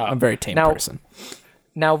tame. I'm a very tame person.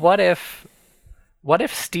 Now, what if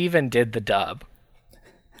Steven did the dub?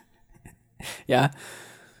 Yeah.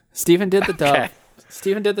 Steven did the dub. Okay.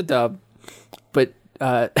 Steven did the dub, but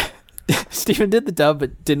Steven did the dub,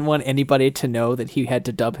 but didn't want anybody to know that he had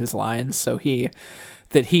to dub his lines. So Steven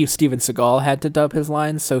Seagal had to dub his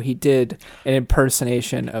lines. So he did an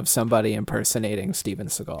impersonation of somebody impersonating Steven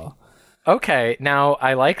Seagal. Okay, now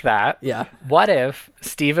I like that. Yeah. What if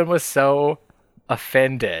Steven was so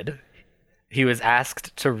offended he was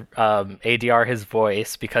asked to ADR his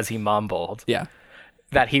voice because he mumbled? Yeah.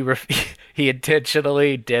 That he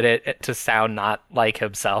intentionally did it to sound not like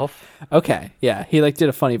himself. Okay, yeah, he did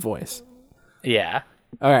a funny voice. Yeah.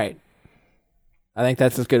 All right. I think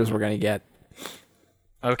that's as good as we're gonna get.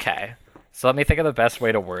 Okay, so let me think of the best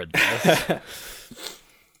way to word this.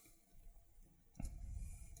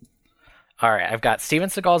 All right, I've got Steven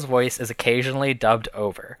Seagal's voice is occasionally dubbed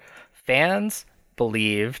over. Fans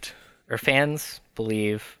believe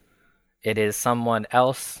it is someone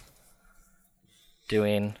else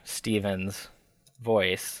doing Steven's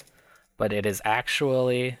voice, but it is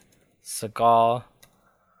actually Seagal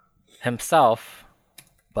himself,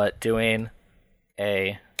 but doing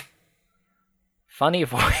a funny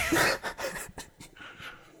voice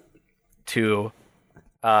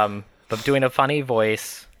but doing a funny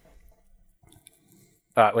voice.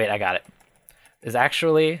 Wait, I got it. Is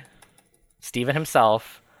actually Steven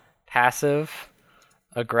himself passive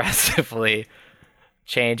aggressively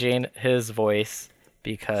changing his voice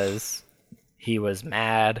because he was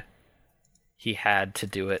mad he had to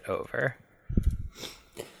do it over.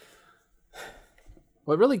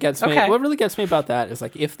 What really gets me about that is,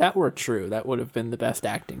 like, if that were true, that would have been the best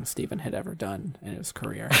acting Steven had ever done in his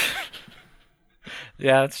career.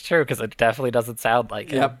 Yeah, it's true, because it definitely doesn't sound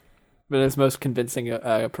like Yep. him. But his most convincing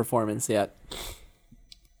performance yet.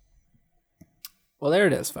 Well, there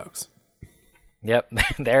it is, folks. Yep,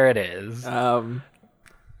 there it is. I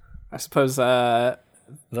suppose The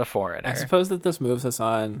Foreigner. I suppose that this moves us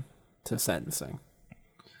on to sentencing.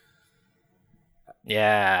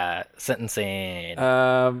 Yeah, sentencing.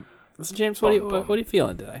 So James, what are you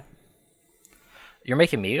feeling today? You're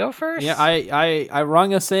making me go first? Yeah, I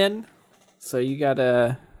rung us in, so you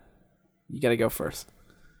gotta go first.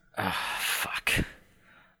 Fuck.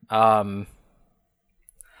 I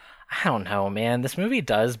don't know, man. This movie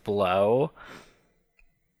does blow.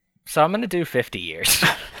 So I'm gonna do 50 years.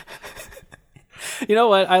 You know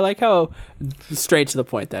what? I like how straight to the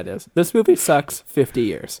point that is. This movie sucks 50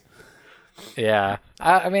 years. Yeah.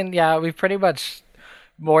 I mean, yeah, we pretty much,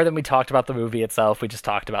 more than we talked about the movie itself, we just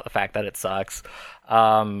talked about the fact that it sucks.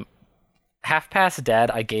 Half Past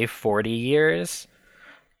Dead, I gave 40 years,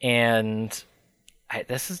 and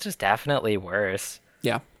this is just definitely worse.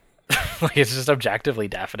 Yeah. Like, it's just objectively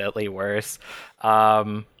definitely worse.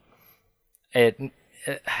 Yeah,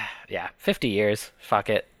 50 years. Fuck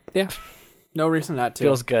it. Yeah. No reason not to.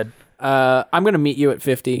 Feels good. I'm going to meet you at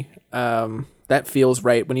 50. That feels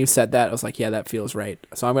right. When you said that, I was like, yeah, that feels right.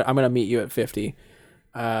 So I'm going to meet you at 50.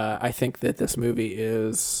 I think that this movie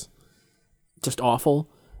is just awful.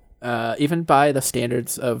 Even by the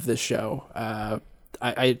standards of this show.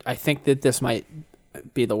 I think that this might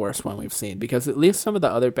be the worst one we've seen, because at least some of the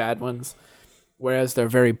other bad ones, whereas they're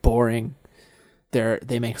very boring,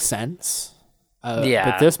 they make sense.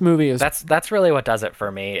 Yeah, but this movie is that's really what does it for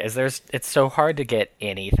me. It's so hard to get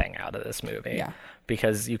anything out of this movie. Yeah,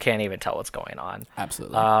 because you can't even tell what's going on.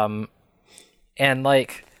 Absolutely. And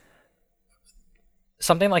like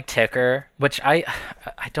something like Ticker, which I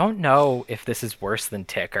don't know if this is worse than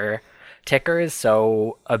Ticker. Ticker is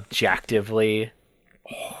so objectively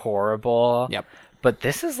horrible. Yep. But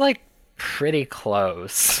this is like pretty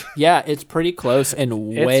close. Yeah, it's pretty close and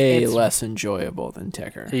way less enjoyable than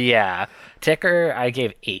Ticker. Yeah. Ticker, I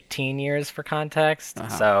gave 18 years for context.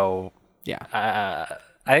 So yeah,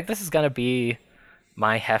 I think this is going to be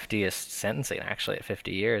my heftiest sentencing, actually, at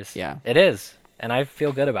 50 years. Yeah. It is. And I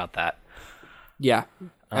feel good about that. Yeah,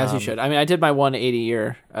 as you should. I mean, I did my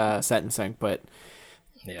 180-year sentencing, but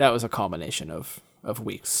that was a culmination of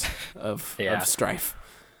weeks of strife.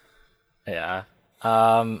 Yeah.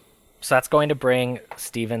 So that's going to bring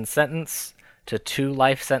Steven's sentence to 2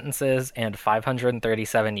 life sentences and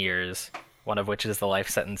 537 years, one of which is the life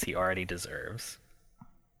sentence he already deserves.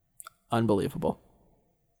 Unbelievable.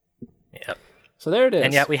 Yep. So there it is.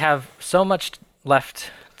 And yet we have so much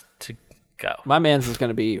left to go. My man's is going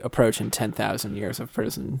to be approaching 10,000 years of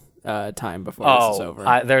prison time before this is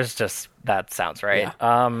over. There's just, that sounds right.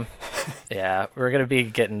 Yeah. Yeah, we're going to be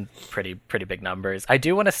getting pretty big numbers. I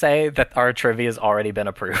do want to say that our trivia has already been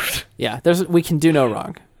approved. Yeah, we can do no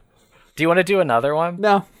wrong. Do you want to do another one?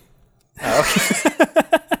 No. Oh,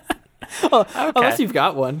 okay. Well, unless you've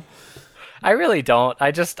got one. I really don't.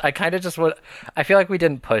 I kind of just want. I feel like we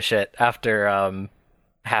didn't push it after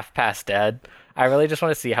Half Past Dead. I really just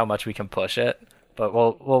want to see how much we can push it. But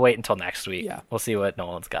we'll wait until next week. Yeah. We'll see what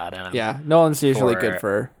Nolan's got in him. Yeah, Nolan's usually good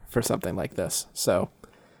for something like this. So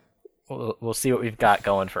we'll see what we've got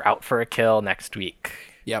going for Out for a Kill next week.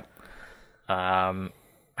 Yep. How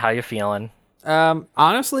you feeling?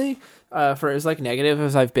 Honestly, for as like negative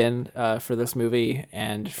as I've been for this movie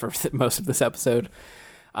and for most of this episode,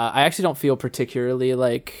 I actually don't feel particularly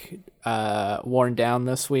like worn down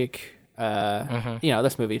this week.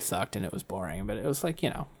 This movie sucked and it was boring, but it was like,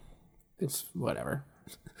 it's whatever.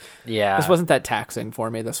 Yeah. This wasn't that taxing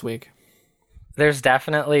for me this week. There's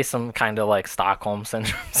definitely some kind of like Stockholm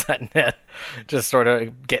syndrome setting in. Just sort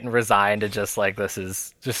of getting resigned to just like, this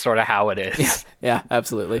is just sort of how it is. Yeah,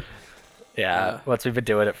 absolutely. Yeah, once we've been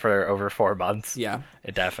doing it for over 4 months. Yeah.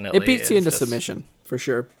 It definitely It beats you into just submission, for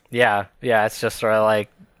sure. Yeah, it's just sort of like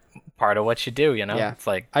part of what you do, you know? Yeah. It's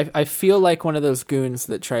like I feel like one of those goons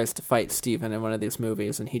that tries to fight Steven in one of these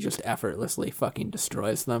movies and he just effortlessly fucking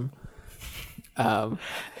destroys them.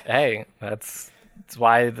 Hey, that's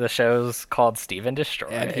why the show's called Steven Destroy.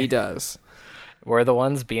 And he does. We're the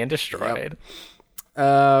ones being destroyed.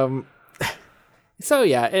 So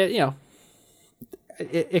yeah,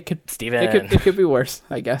 it could Steven. it could be worse,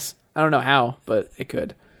 I guess. I don't know how, but it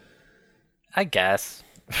could. I guess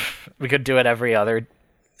we could do it every other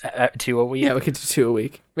 2 a week. Yeah, we could do 2 a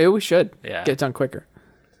week. Maybe we should. Yeah. Get it done quicker.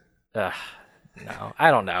 No, I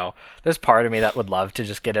don't know. There's part of me that would love to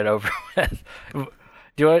just get it over with.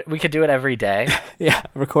 We could do it every day. Yeah,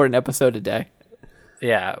 record an episode a day.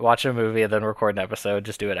 Yeah, watch a movie and then record an episode.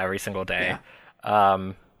 Just do it every single day.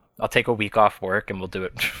 Yeah. I'll take a week off work and we'll do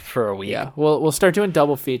it for a week. Yeah, we'll start doing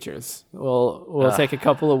double features. We'll take a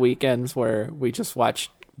couple of weekends where we just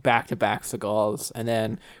watch back-to-back Seagulls, and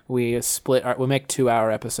then we make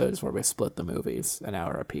 2-hour episodes where we split the movies an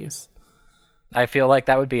hour apiece. I feel like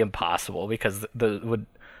that would be impossible because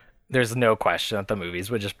there's no question that the movies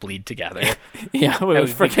would just bleed together. Yeah, we would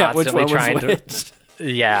forget which one was which.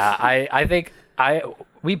 Yeah, I think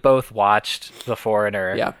we both watched The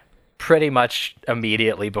Foreigner. Yeah. Pretty much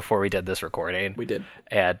immediately before we did this recording. We did.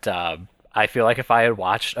 And I feel like if I had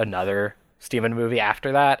watched another Steven movie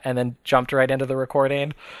after that and then jumped right into the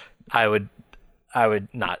recording, I would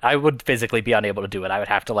physically be unable to do it. I would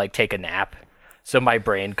have to like take a nap so my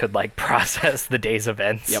brain could like process the day's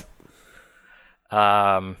events. Yep. You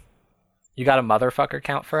got a motherfucker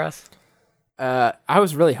count for us? I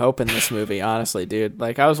was really hoping this movie, honestly, dude.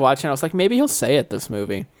 Like I was watching, I was like, maybe he'll say it this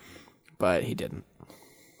movie, but he didn't.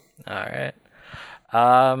 All right.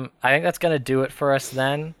 I think that's going to do it for us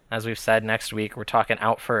then. As we've said, next week we're talking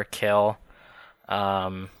Out for a Kill.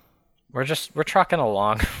 We're trucking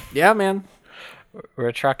along. Yeah, man.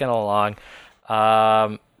 We're trucking along.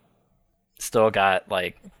 Still got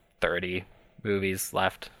like 30 movies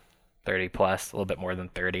left. 30 plus, a little bit more than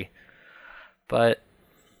 30. But,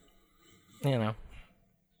 you know.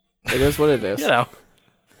 It is what it is. You know.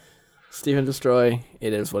 Steven Destroy,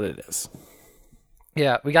 it is what it is.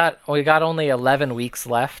 Yeah, we got only 11 weeks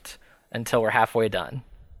left until we're halfway done.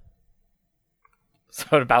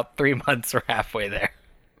 So in about 3 months, we're halfway there.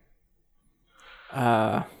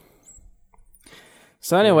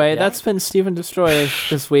 So anyway, that's been Steven Destroy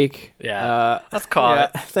this week. Yeah, let's call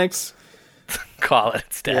it. Thanks. Call it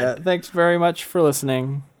instead. Yeah, thanks very much for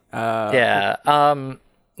listening. Let's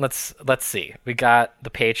see. We got the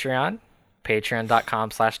Patreon.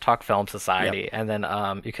 Patreon.com/TalkFilmSociety. Yep. And then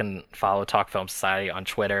you can follow Talk Film Society on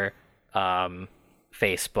Twitter,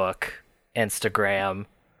 Facebook, Instagram,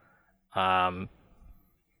 the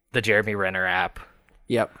Jeremy Renner app.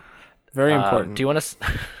 Yep. Very important. Do you want to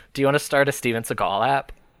start a Steven Seagal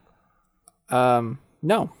app?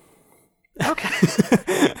 No. Okay.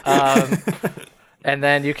 And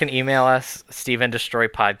then you can email us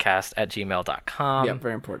stevendestroypodcast@gmail.com. Yep,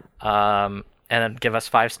 very important. And then give us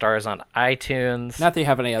 5 stars on iTunes. Not that you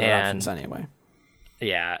have any other options anyway.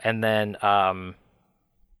 Yeah, and then I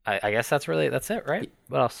guess that's it, right?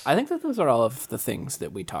 What else? I think that those are all of the things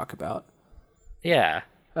that we talk about. Yeah.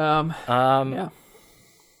 Yeah.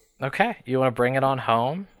 Okay, you want to bring it on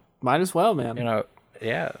home? Might as well, man. You know,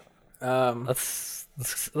 yeah. Let's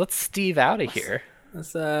Steve out of here.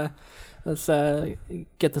 Let's get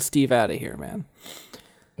the Steve out of here, man.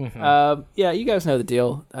 Mm-hmm. Yeah, you guys know the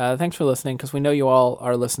deal. Thanks for listening, because we know you all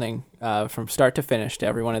are listening from start to finish to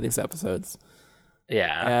every one of these episodes.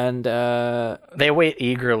 Yeah. And they wait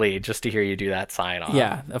eagerly just to hear you do that sign off.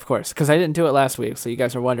 Yeah, of course, because I didn't do it last week, so you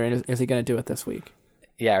guys are wondering, is he going to do it this week?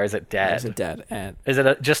 Yeah, or is it dead? Is it dead? And is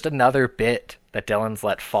it just another bit that Dylan's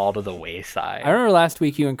let fall to the wayside? I remember last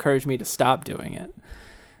week you encouraged me to stop doing it.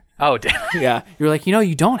 Oh, yeah. You were like,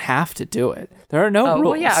 you don't have to do it. There are no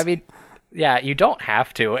rules. Well, yeah, I mean, yeah, you don't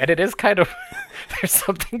have to. And it is kind of, there's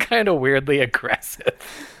something kind of weirdly aggressive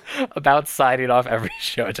about signing off every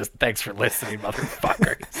show. Just thanks for listening,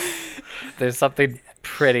 motherfuckers. There's something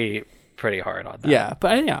pretty hard on that. Yeah,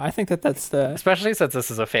 but yeah, I think that's the... Especially since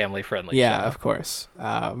this is a family-friendly show. Yeah, of course.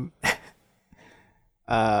 A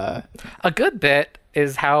good bit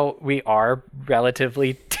is how we are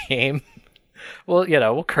relatively tame. Well,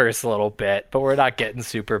 we'll curse a little bit, but we're not getting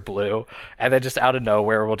super blue. And then just out of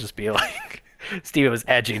nowhere, we'll just be like, Steve was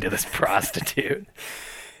edging to this prostitute.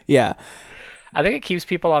 Yeah. I think it keeps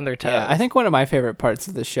people on their toes. Yeah, I think one of my favorite parts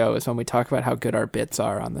of the show is when we talk about how good our bits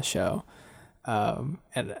are on the show. And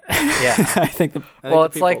yeah, I think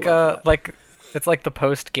it's like the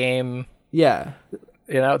post game. Yeah.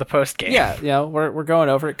 The post game. Yeah, we're going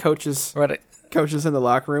over it. Coaches in the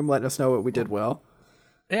locker room letting us know what we did well.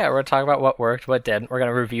 Yeah, we're talking about what worked, what didn't. We're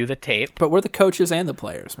gonna review the tape. But we're the coaches and the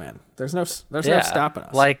players, man. There's no stopping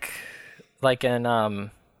us. Like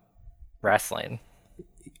in wrestling.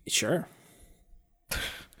 Sure.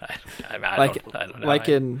 I don't know. Like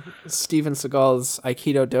in Steven Seagal's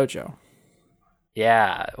Aikido dojo.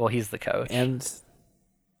 Yeah, well, he's the coach and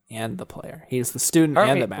the player. He's the student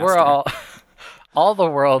and the master. We're all the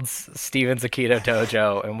world's Steven's Aikido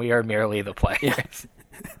dojo, and we are merely the players. Yeah.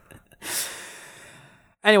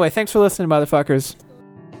 Anyway, thanks for listening, motherfuckers.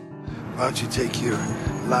 Why don't you take your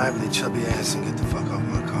lively, chubby ass and get the fuck off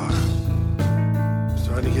my car? I'm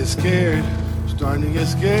starting to get scared.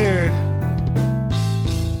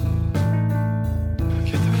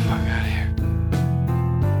 Get the fuck out of here.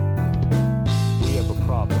 We have a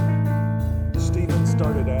problem. Steven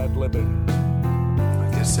started ad-libbing.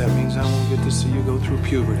 I guess that means I won't get to see you go through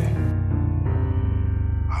puberty.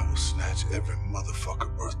 I will snatch every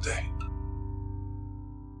motherfucker birthday.